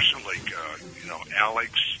 Especially like,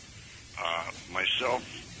 Alex, myself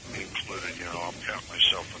included, I'll pat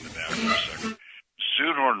myself on the back for a second.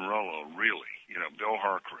 Sudor and Rollo, really, Bill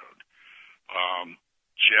Harkrode.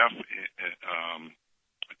 Jeff,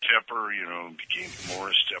 Tepper, became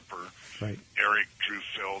Morris Tepper. Right. Eric, Drew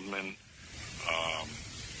Feldman.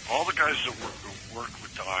 All the guys that worked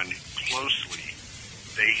with Don closely,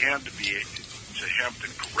 they had to have the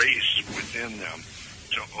grace within them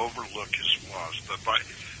to overlook his flaws. But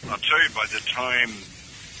I'll tell you, by the time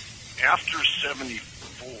after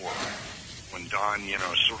 74, when Don,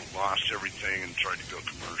 sort of lost everything and tried to go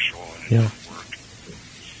commercial and it didn't work,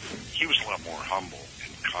 he was a lot more humble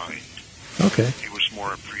and kind. Okay. He was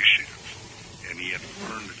more appreciative, and he had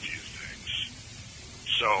learned a few things.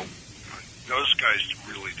 So those guys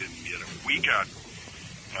really didn't get it. We got,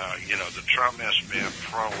 the Trout Mask Band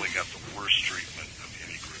probably got the worst treatment of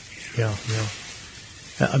any group. Yeah.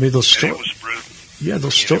 I mean, those stories. It was brutal. Yeah,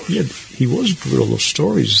 those stories. Yeah, he was brutal. Those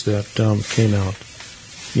stories that came out.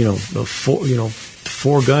 The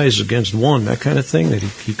four guys against one, that kind of thing that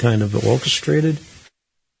he kind of orchestrated.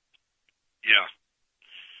 Yeah.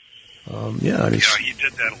 He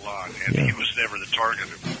did that a lot, and he was never the target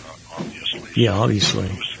of it, obviously. Yeah, obviously.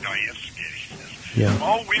 He was the guy instigating this. Yeah.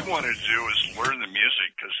 All we wanted to do is learn the music,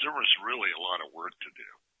 because there was really a lot of work to do.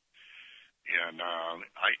 And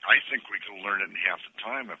I think we could learn it in half the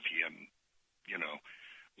time if he hadn't,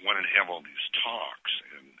 wanted to have all these talks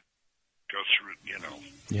and go through,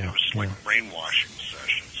 it was like brainwashing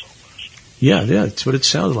sessions almost. Yeah, it's what it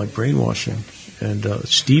sounded like, brainwashing. And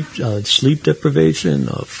sleep deprivation,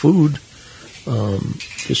 food, and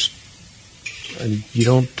you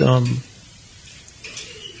don't,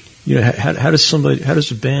 how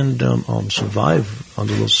does a band survive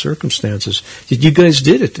under those circumstances? You guys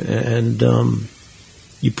did it, and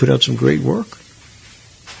you put out some great work.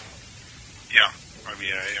 Yeah, I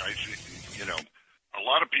think, a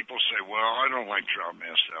lot of people say, well, I don't like Trout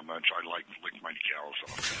Mask that much. I like Lick My Decals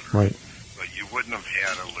Off better. Right. But you wouldn't have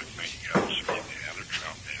had a Lick My Decals if you had a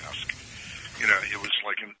Trout Mask. It was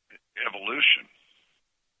like an evolution.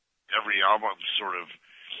 Every album sort of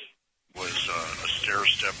was a stair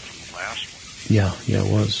step from the last one. Yeah,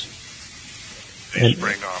 it was. They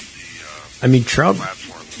sprang off the Trout.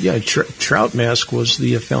 platform. Yeah, Trout Mask was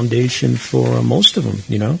the foundation for most of them.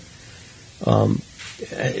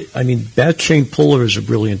 Bat Chain Puller is a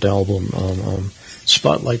brilliant album.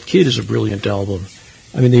 Spotlight Kid is a brilliant album.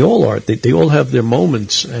 They all are. They all have their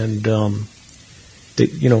moments, and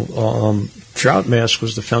Trout Mask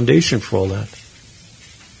was the foundation for all that.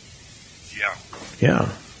 Yeah. Yeah,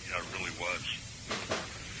 it really was.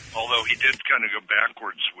 Although he did kind of go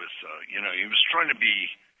backwards with, he was trying to be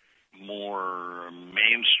more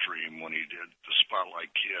mainstream when he did the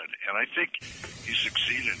Spotlight Kid, and I think he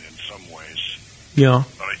succeeded in some ways. Yeah.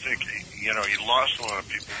 But I think, he lost a lot of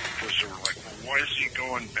people because they were like, well, why is he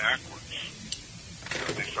going backwards?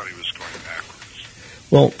 They thought he was going backwards.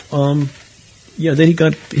 Well, then he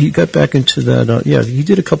got back into that. He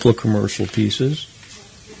did a couple of commercial pieces.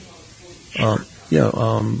 Sure.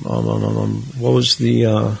 What was the?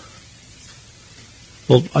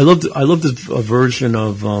 Well, I loved the version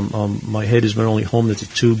of "My Head Is My Only Home" that the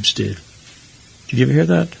Tubes did. Did you ever hear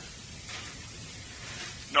that?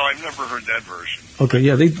 No, I've never heard that version. Okay,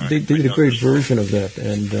 yeah, they did a great version of that,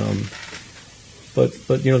 and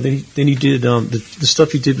but you know, then he did the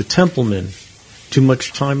stuff he did with Templeman, "Too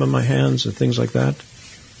Much Time on My Hands" and things like that.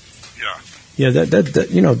 Yeah. Yeah, that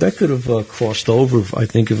you know, that could have crossed over, I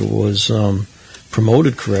think, if it was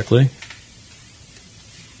promoted correctly.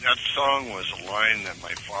 That song was a line that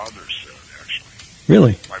my father said, actually.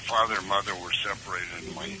 Really? My father and mother were separated,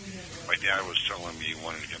 and my dad was telling me he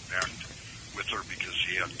wanted to get back with her because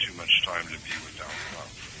he had too much time to be without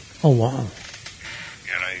love. Oh, wow.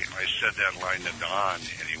 And I said that line to Don,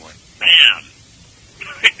 and he went, man!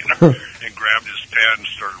 You know, and grabbed his pad and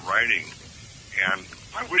started writing. And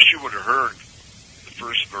I wish you would have heard the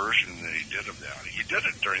first version that he did of that. He did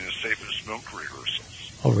it during the Safest Milk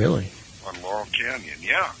rehearsals. Oh, really? On Laurel Canyon,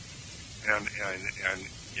 yeah. And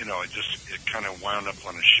you know, it kind of wound up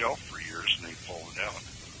on a shelf for years, and they pulled it out.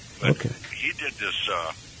 But okay. He did this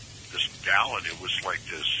ballad. It was like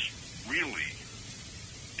this really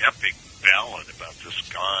epic ballad about this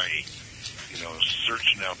guy, you know,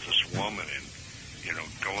 searching out this woman and, you know,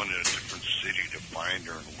 going to a different city to find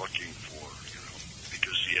her and looking for her, you know,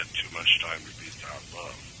 because he had too much time to be without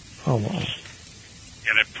love. Oh, wow.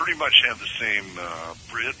 And it pretty much had the same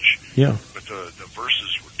bridge, yeah, but the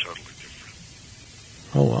verses were totally different.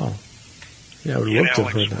 Oh, wow. Yeah, I would love to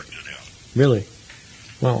have heard that. It out. Really?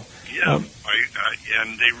 Wow. Yeah,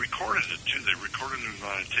 and they recorded it too. They recorded it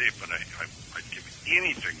on a tape, and I'd give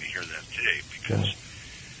anything to hear that tape because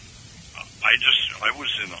I was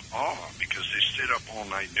in awe because they stayed up all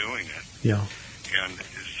night doing it. Yeah. And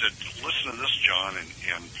it said, listen to this, John,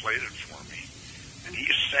 and played it for me. And he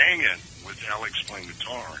sang it with Alex playing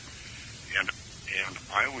guitar, and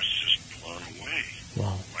I was just blown away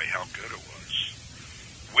by how good it was.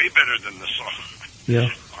 Way better than the song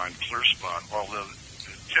on Clear Spot, although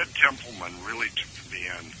Ted Templeman really took the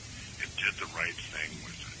band and did the right thing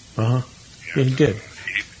with it. Uh-huh. Yeah, he did.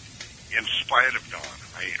 In spite of Don,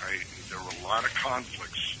 there were a lot of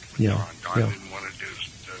conflicts with Don. Don didn't want to do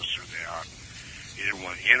this or that. He didn't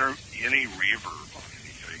want any reverb on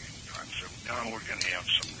anything. And Don said, no, we're going to have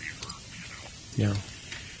some reverb, you know. Yeah.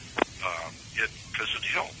 Because it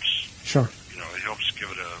helps. Sure. You know, it helps give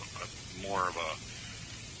it a more of a,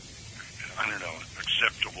 I don't know,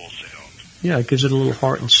 acceptable sound. Yeah, it gives it a little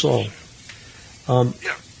heart and soul.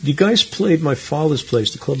 You guys played my father's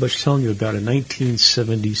place, the club I was telling you about, in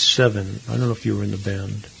 1977. I don't know if you were in the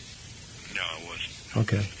band. No, I wasn't.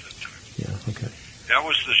 Okay. Yeah, okay. That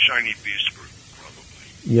was the Shiny Beast group, probably.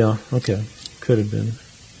 Yeah, okay. Could have been.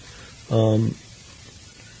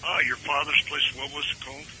 Your father's place, what was it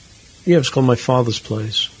called? Yeah, it was called My Father's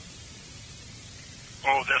Place.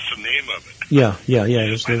 Oh, that's the name of it. Yeah. I thought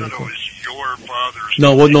it was your father's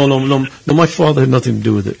No, my father had nothing to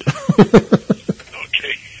do with it.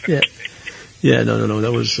 Okay. Yeah, no.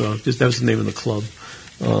 That was that was the name of the club.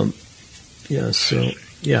 So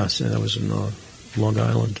that was in Long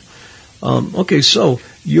Island. Okay, so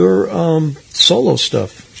your solo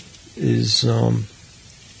stuff is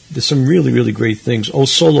there's some really, really great things. Oh,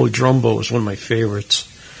 Solo Drumbo is one of my favorites.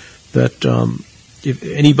 That if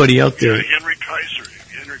anybody out there, Henry Kaiser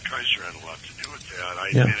had a lot to do with that.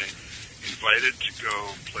 I'd been invited to go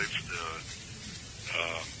play for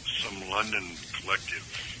some London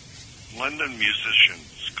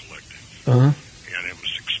musicians collective, and it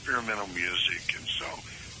was experimental music, and so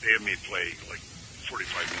they had me play like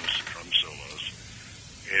 45 minutes of drum solos,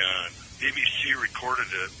 and BBC recorded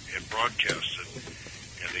it and broadcast it,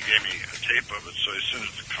 and they gave me a tape of it, so I sent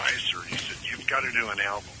it to Kaiser, and he said, you've got to do an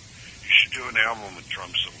album. You should do an album with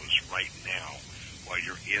drum solos right now while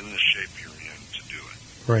you're in the shape you're in to do it.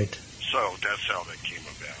 Right. So that's how that came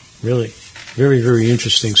about. Really, very, very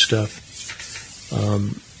interesting stuff.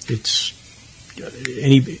 It's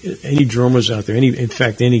any drummers out there, any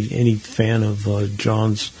fan of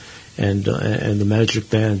John's and the Magic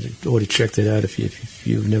Band ought to check that out if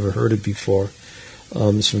you've never heard it before.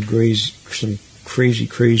 Some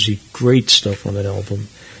crazy great stuff on that album.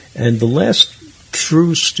 And the last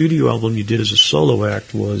true studio album you did as a solo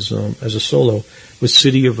act was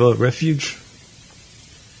City of Refuge.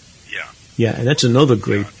 Yeah, and that's another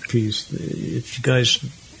great piece. If you guys,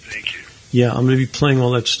 thank you. Yeah, I'm going to be playing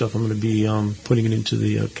all that stuff. I'm going to be putting it into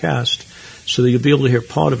the cast so that you'll be able to hear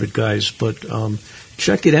part of it, guys. But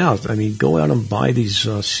check it out. I mean, go out and buy these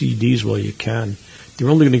CDs while you can. They're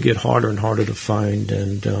only going to get harder and harder to find,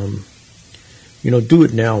 and do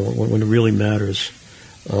it now when it really matters.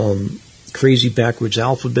 Crazy Backwards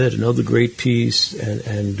Alphabet, another great piece,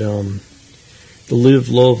 and the Live,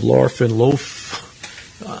 Love, Larf, and Loaf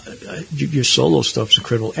your solo stuff's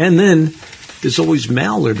incredible. And then there's always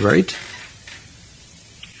Mallard, right?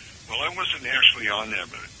 Well, I wasn't actually on that,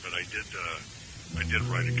 but I did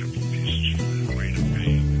write a couple of pieces for the Rate of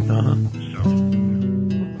Pain. So.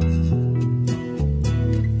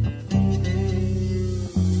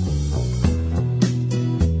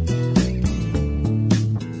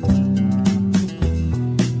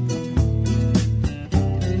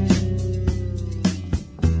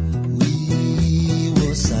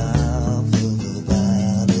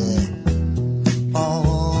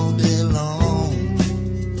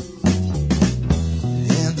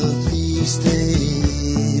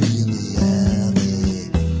 Stayed in the alley.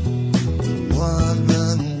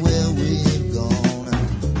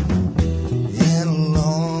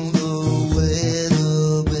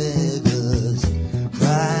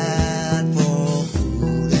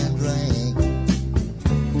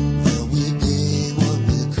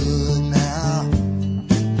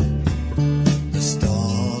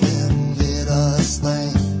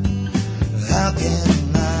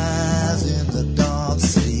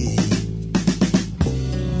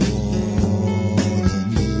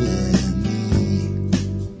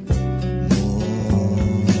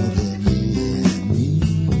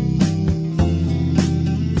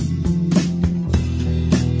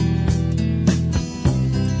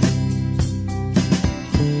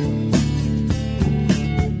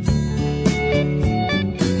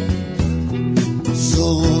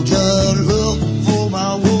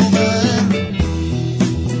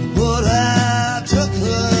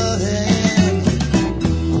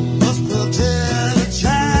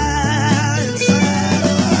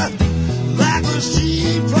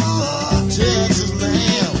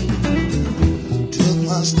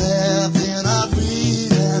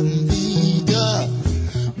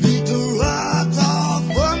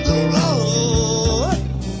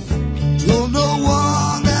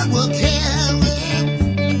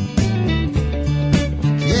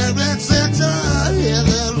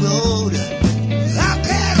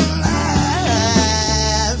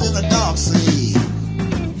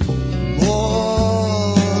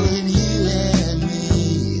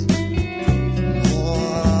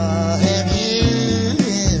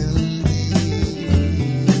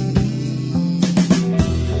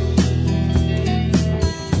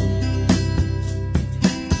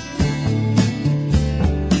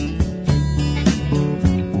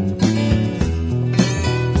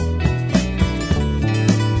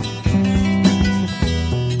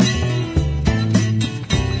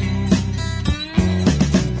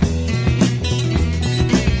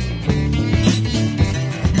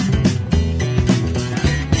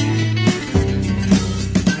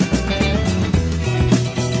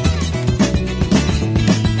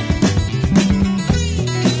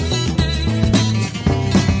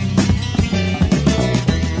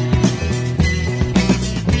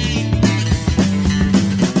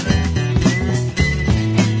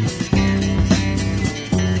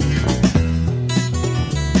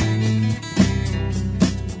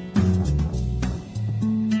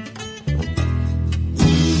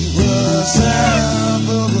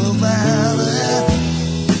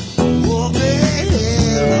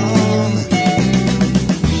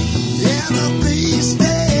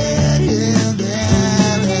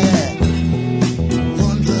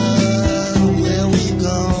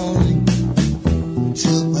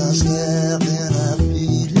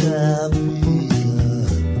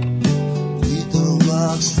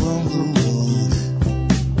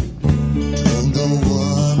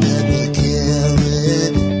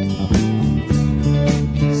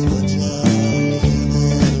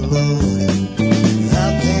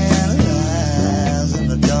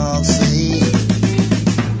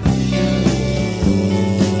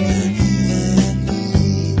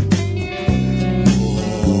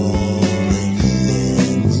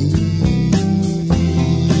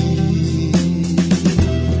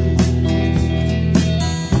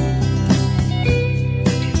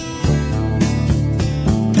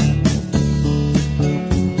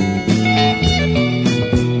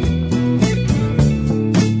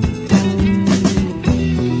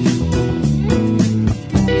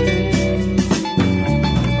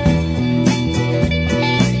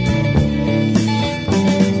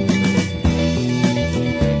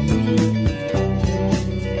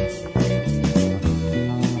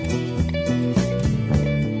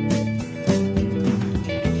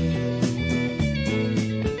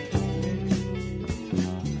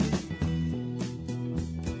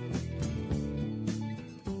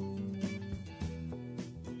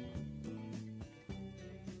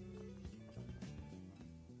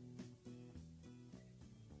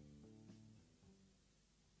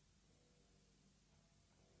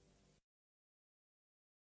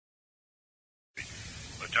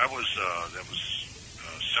 that was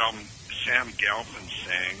Sam Galpin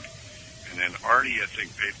sang, and then Artie, I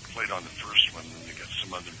think, played on the first one, and then they got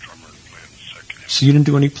some other drummer to play on the second half. So you didn't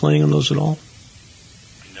do any playing on those at all?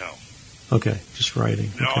 No. Okay, just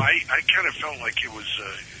writing. No, okay. I kind of felt like it was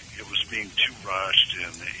being too rushed,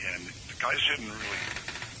 and the guys hadn't really,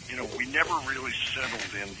 we never really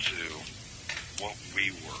settled into what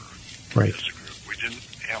we were Right. as a group. We didn't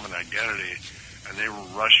have an identity, and they were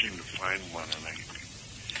rushing to find one,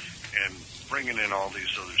 and bringing in all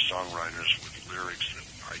these other songwriters with lyrics that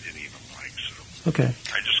I didn't even like. So Okay.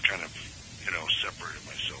 I just kind of, separated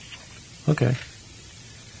myself from it. Okay.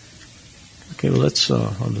 Okay, well, that's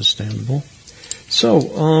understandable.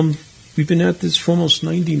 So, we've been at this for almost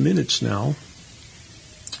 90 minutes now.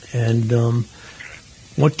 And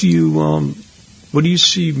what do you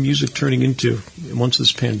see music turning into once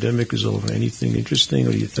this pandemic is over? Anything interesting,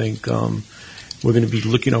 or do you think we're going to be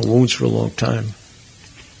licking our wounds for a long time?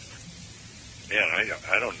 Man,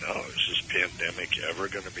 I don't know. Is this pandemic ever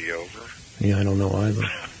going to be over? Yeah, I don't know either.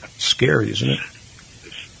 Scary, isn't it?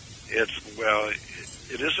 It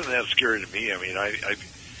isn't that scary to me. I mean, I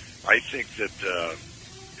think that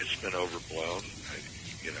it's been overblown.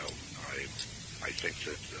 I think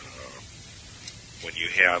that when you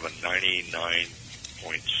have a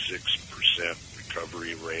 99.6%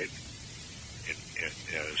 recovery rate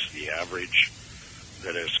as the average,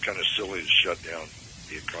 that it's kind of silly to shut down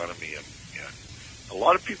the economy, and a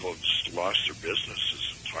lot of people have just lost their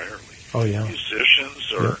businesses entirely. Oh yeah.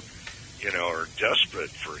 Musicians are, are desperate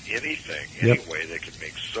for anything, any way they can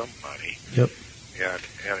make some money. Yep. And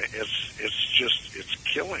it's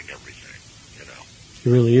killing everything, It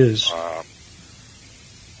really is.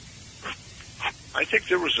 I think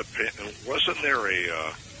there was wasn't there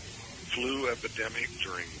a flu epidemic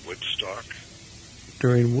during Woodstock?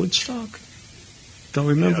 During Woodstock? Don't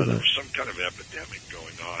remember There that. was some kind of epidemic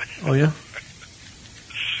going on. Oh yeah?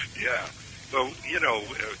 Yeah. So,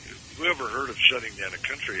 whoever heard of shutting down a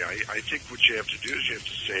country, I think what you have to do is you have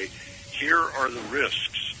to say, here are the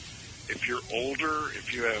risks. If you're older,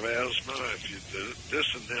 if you have asthma, if you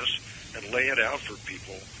this and this, and lay it out for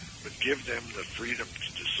people, but give them the freedom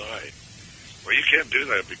to decide. Well, you can't do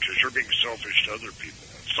that because you're being selfish to other people.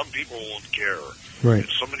 Some people won't care. Right.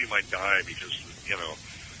 And somebody might die because,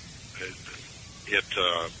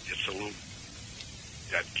 it's a little,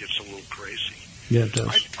 that gets a little crazy. Yeah, it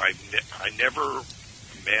does. I never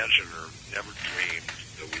imagined or never dreamed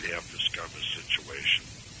that we'd have this kind of situation.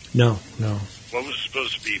 No. What was it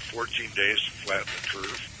supposed to be, 14 days to flatten the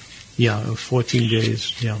curve? Yeah, 14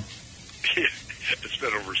 days, yeah. It's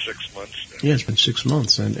been over 6 months now. Yeah, it's been 6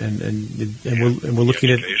 months, and we're looking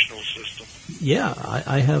the at educational system. Yeah,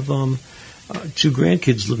 I have 2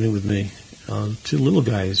 grandkids living with me, 2 little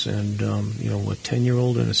guys, and a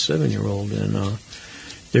 10-year-old and a 7-year-old, and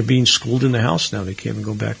they're being schooled in the house now. They can't even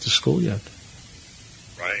go back to school yet.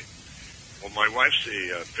 Right. Well, my wife's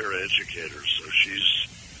a paraeducator, so she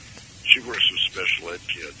works with special ed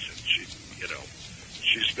kids, and she's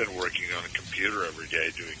been working on a computer every day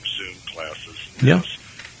doing Zoom classes. And Yeah. this.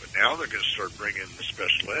 But now they're going to start bringing the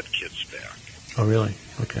special ed kids back. Oh, really?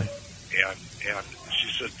 Okay. And she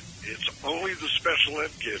said, it's only the special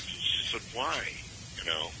ed kids. She said, why?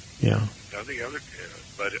 Yeah. Now the other,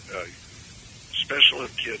 but special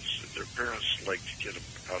ed kids, their parents like to get them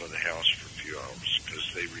out of the house for a few hours because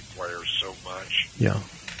they require so much. Yeah.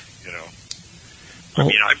 I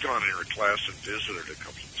mean, I've gone in her class and visited a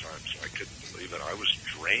couple of times. I couldn't believe it. I was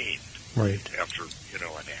drained Right. after, an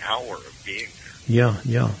hour of being there.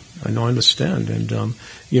 Yeah. I know, I understand. And,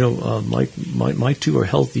 my 2 are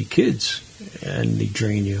healthy kids, and they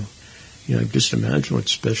drain you. Just imagine what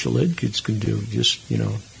special ed kids can do. It's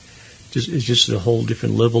just a whole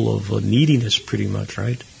different level of neediness, pretty much,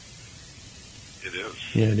 right? It is.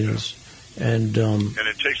 Yeah, it is. And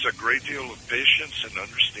it takes a great deal of patience and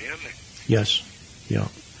understanding. yes, yeah.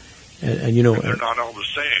 And they're not all the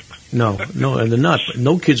same. No, and they're not.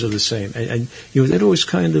 No kids are the same. And they'd always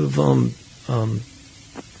kind of,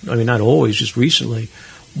 not always, just recently,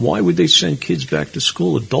 why would they send kids back to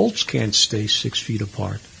school? Adults can't stay 6 feet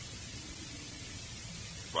apart.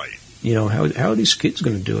 Right. How are these kids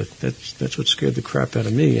going to do it? That's what scared the crap out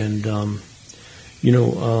of me. And,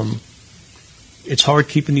 it's hard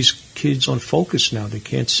keeping these kids on focus now. They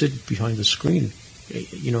can't sit behind the screen,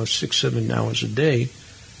 6-7 hours a day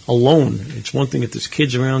alone. It's one thing if there's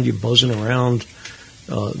kids around you buzzing around.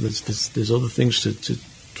 There's other things to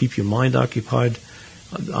keep your mind occupied.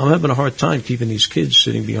 I'm having a hard time keeping these kids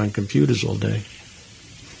sitting behind computers all day.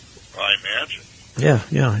 I imagine. Yeah,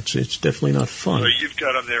 it's definitely not fun. So you've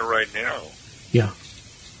got them there right now. Yeah.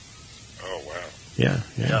 Oh, wow. Yeah.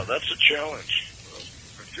 Yeah, that's a challenge.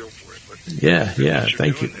 feel for it. But Yeah,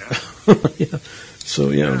 thank you. Yeah. So,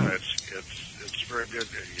 yeah, it's very good.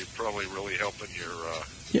 You're probably really helping your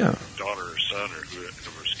daughter or son or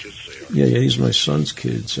whoever's kids they are. Yeah, these are my son's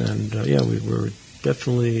kids, and we're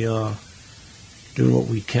definitely doing what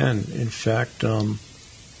we can. In fact, I'm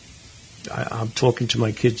talking to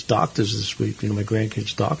my kids' doctors this week, my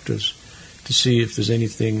grandkids' doctors, to see if there's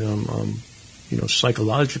anything,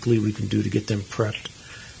 psychologically we can do to get them prepped,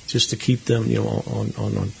 just to keep them,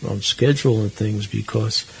 on schedule and things,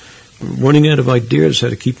 because running out of ideas how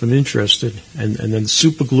to keep them interested, and then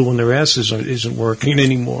super glue on their asses isn't working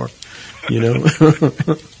anymore,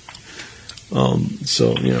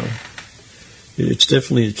 So, it's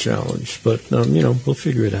definitely a challenge, but, we'll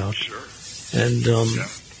figure it out. Sure. And,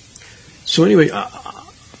 so anyway,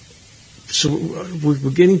 so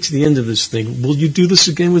we're getting to the end of this thing. Will you do this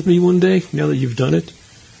again with me one day, now that you've done it?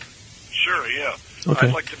 Sure, yeah. Okay.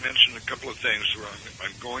 I'd like to mention a couple of things where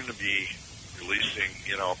I'm going to be releasing,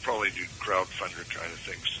 I'll probably do crowdfunder kind of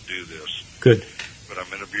things to do this. Good. But I'm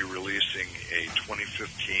going to be releasing a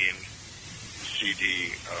 2015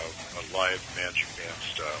 CD of live Magic Band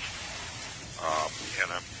stuff.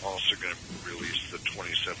 And I'm also going to release the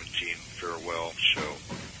 2017 farewell show,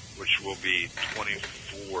 which will be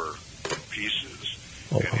 24 pieces,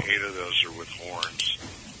 and 8 of those are with horns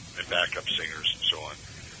and backup singers and so on.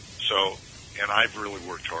 So, and I've really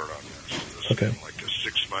worked hard on this. This has been like a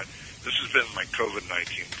 6-month. This has been my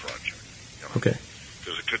COVID-19 project. Okay.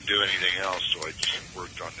 Because I couldn't do anything else, so I just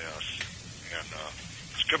worked on this, and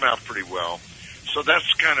it's come out pretty well. So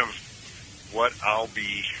that's kind of what I'll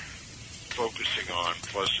be focusing on.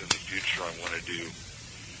 Plus, in the future, I want to do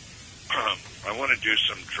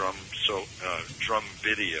some drum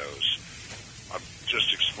videos. I'm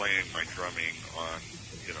just explaining my drumming on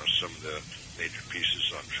some of the major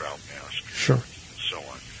pieces on Trout Mask, sure, and so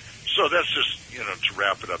on. So that's just to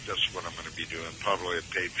wrap it up. That's what I'm going to be doing. Probably a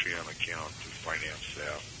Patreon account to finance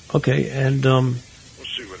that. Okay, and we'll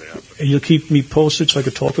see what happens. And you'll keep me posted so I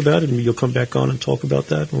could talk about it, and you'll come back on and talk about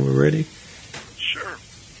that when we're ready. Sure.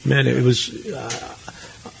 Man, it was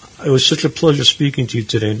such a pleasure speaking to you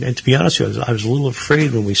today. And to be honest with you, I was a little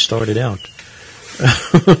afraid when we started out. Be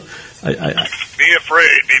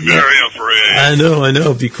afraid. Be very afraid. I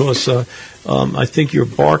know, because I think your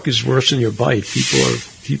bark is worse than your bite.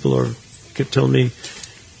 People are telling me,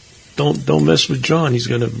 don't mess with John. He's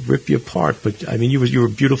going to rip you apart. But I mean, you were a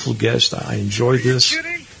beautiful guest. I enjoyed this. Are you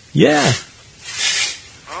kidding? Yeah.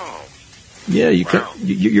 Oh. Yeah,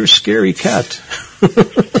 you're a scary cat. Well,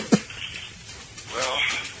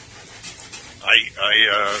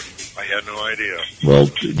 I had no idea. Well,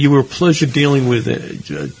 you were a pleasure dealing with it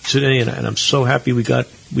today, and I'm so happy we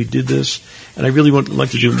did this. And I really would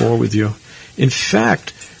like to do more with you. In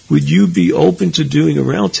fact, would you be open to doing a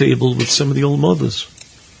roundtable with some of the old mothers?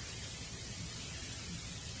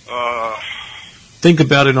 Think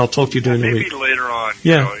about it, and I'll talk to you during the week. Maybe later on.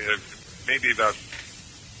 Yeah. Maybe about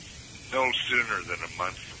no sooner than a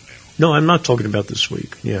month from now. No, I'm not talking about this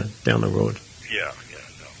week. Yeah, down the road. Yeah,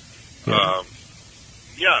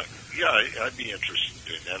 I'd be interested in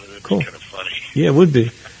doing that. It'd Cool. be kind of funny. Yeah, it would be.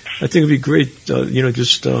 I think it'd be great,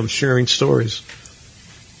 just sharing stories.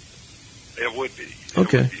 It would be.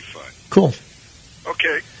 Okay. It would be fun. Cool.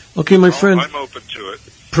 Okay, my friend. I'm open to it.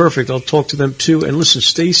 Perfect. I'll talk to them too. And listen,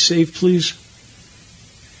 stay safe, please.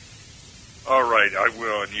 All right, I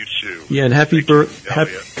will, and you too. Yeah, and happy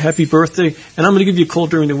birthday. And I'm going to give you a call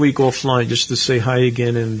during the week offline just to say hi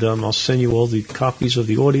again, and I'll send you all the copies of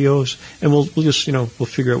the audios, and we'll just we'll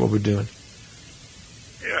figure out what we're doing.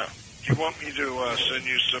 Yeah. Do you want me to send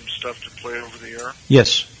you some stuff to play over the air?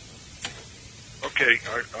 Yes. Okay,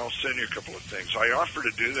 I'll send you a couple of things. I offered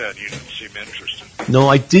to do that, and you didn't seem interested. No,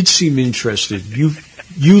 I did seem interested. You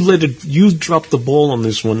dropped the ball on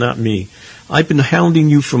this one, not me. I've been hounding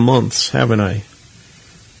you for months, haven't I?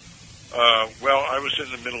 Well, I was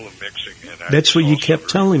in the middle of mixing, and that's what you kept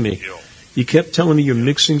telling me. You kept telling me you're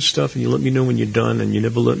mixing stuff, and you let me know when you're done, and you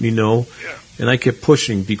never let me know. Yeah. And I kept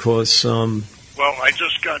pushing because. Well, I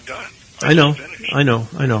just got done. I know.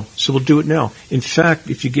 So we'll do it now. In fact,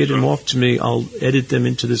 if you get them off to me, I'll edit them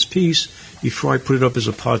into this piece before I put it up as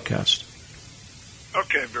a podcast.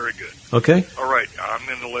 Okay, very good. Okay? All right, I'm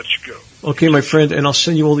going to let you go. Okay, my friend, and I'll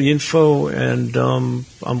send you all the info, and I'm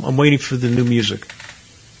waiting for the new music.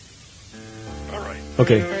 All right.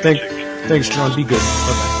 Okay, thanks, John. Be good.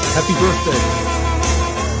 Bye-bye. Happy birthday.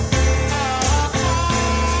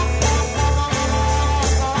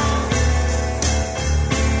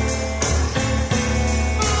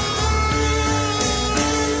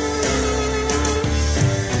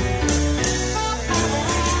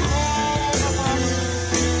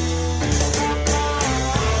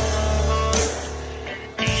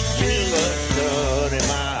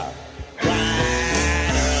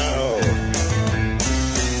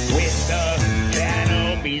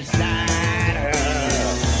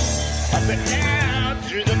 Up and down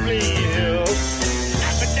through the blue.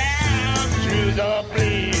 Up and down through the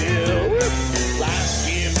blue. Life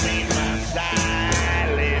gives me my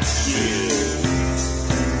silent view.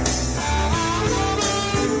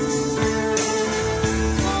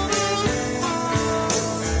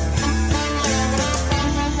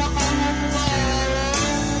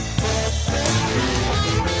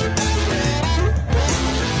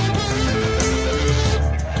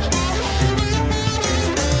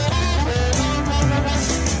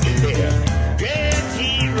 Yeah.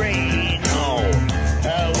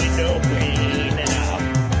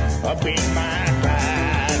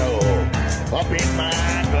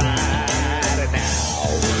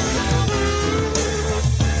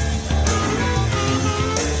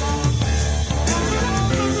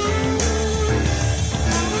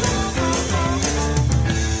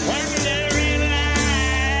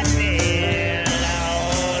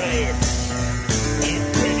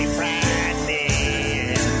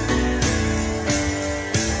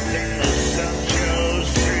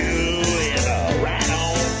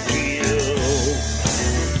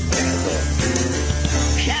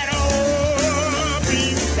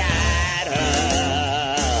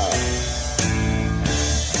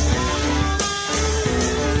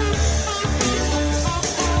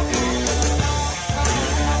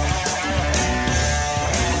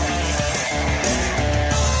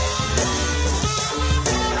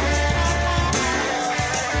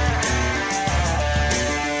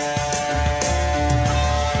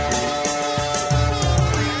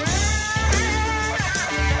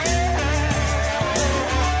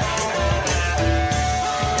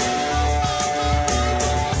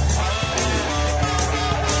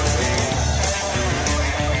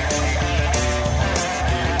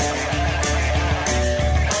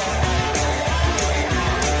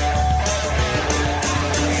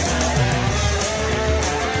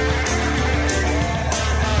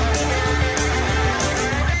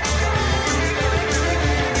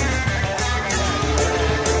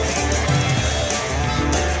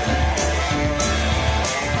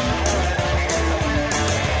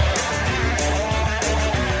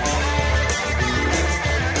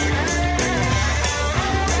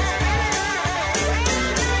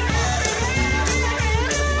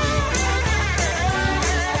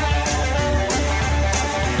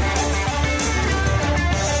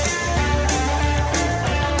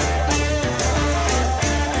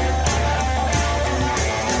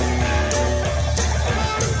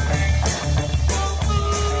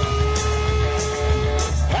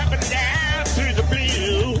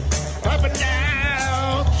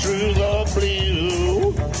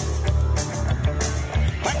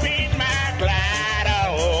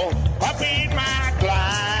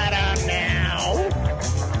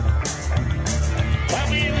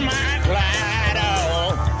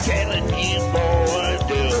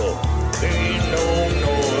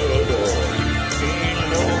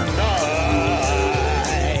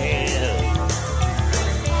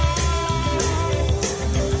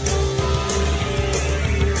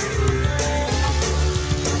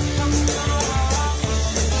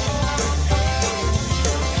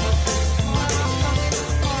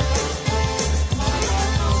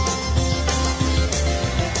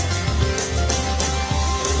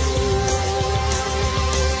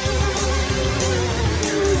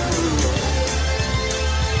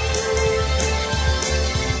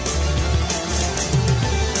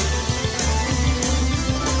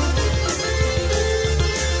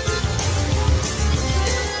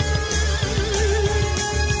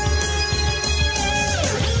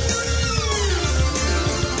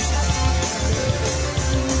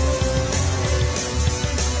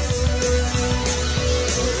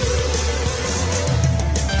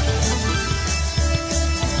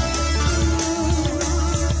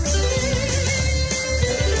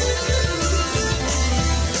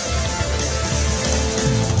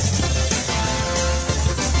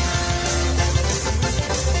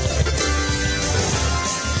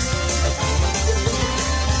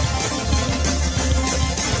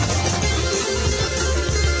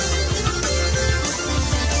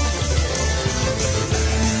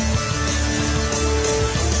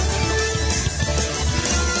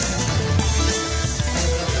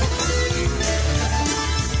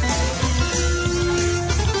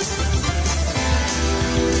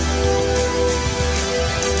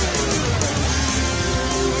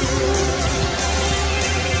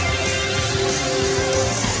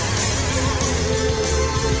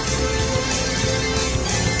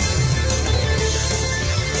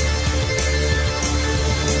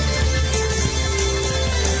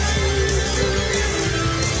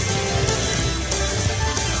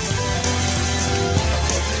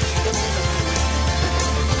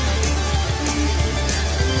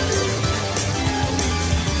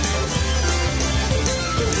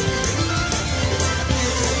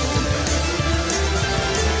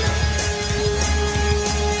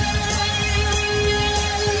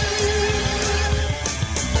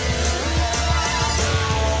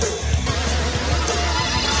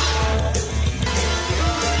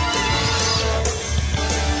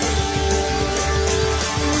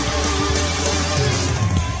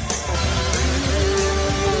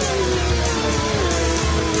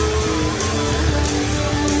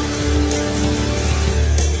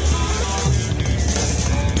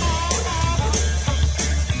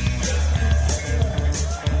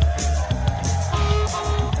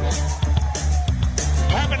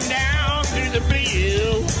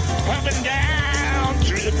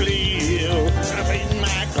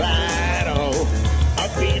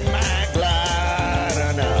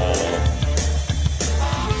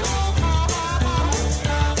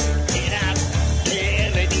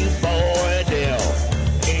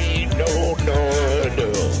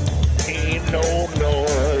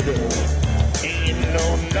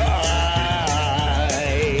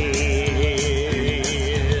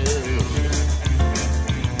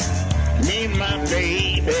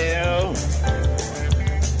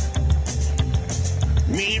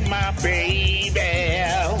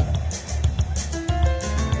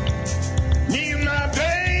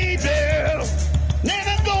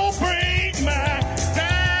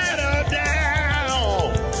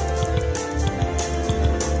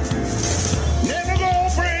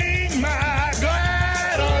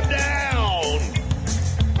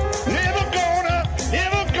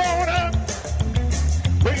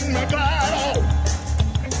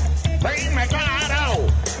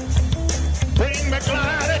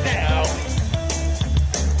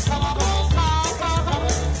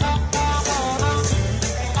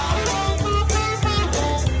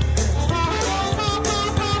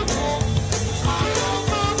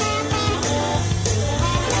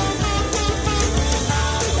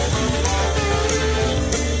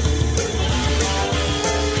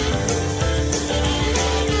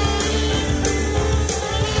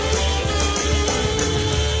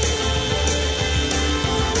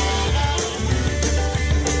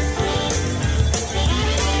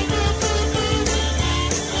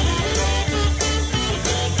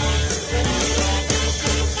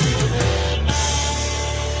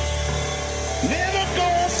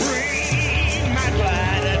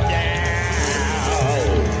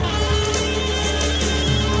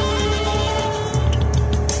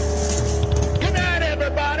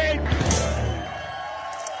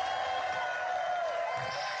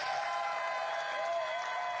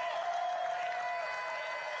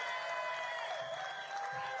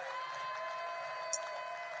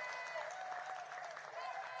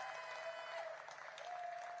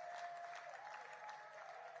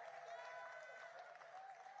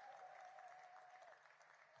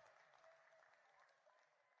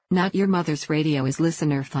 Not Your Mother's Radio is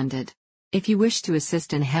listener funded. If you wish to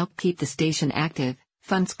assist and help keep the station active,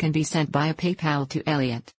 funds can be sent via PayPal to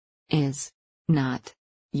Elliot. Is not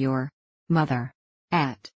your mother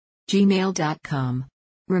at gmail.com.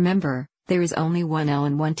 Remember, there is only one L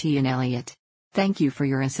and one T in Elliot. Thank you for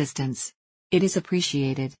your assistance. It is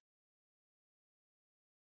appreciated.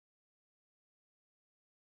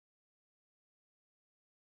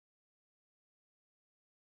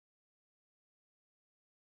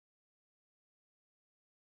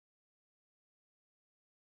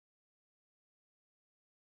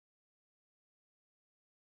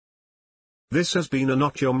 This has been a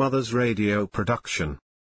Not Your Mother's Radio production.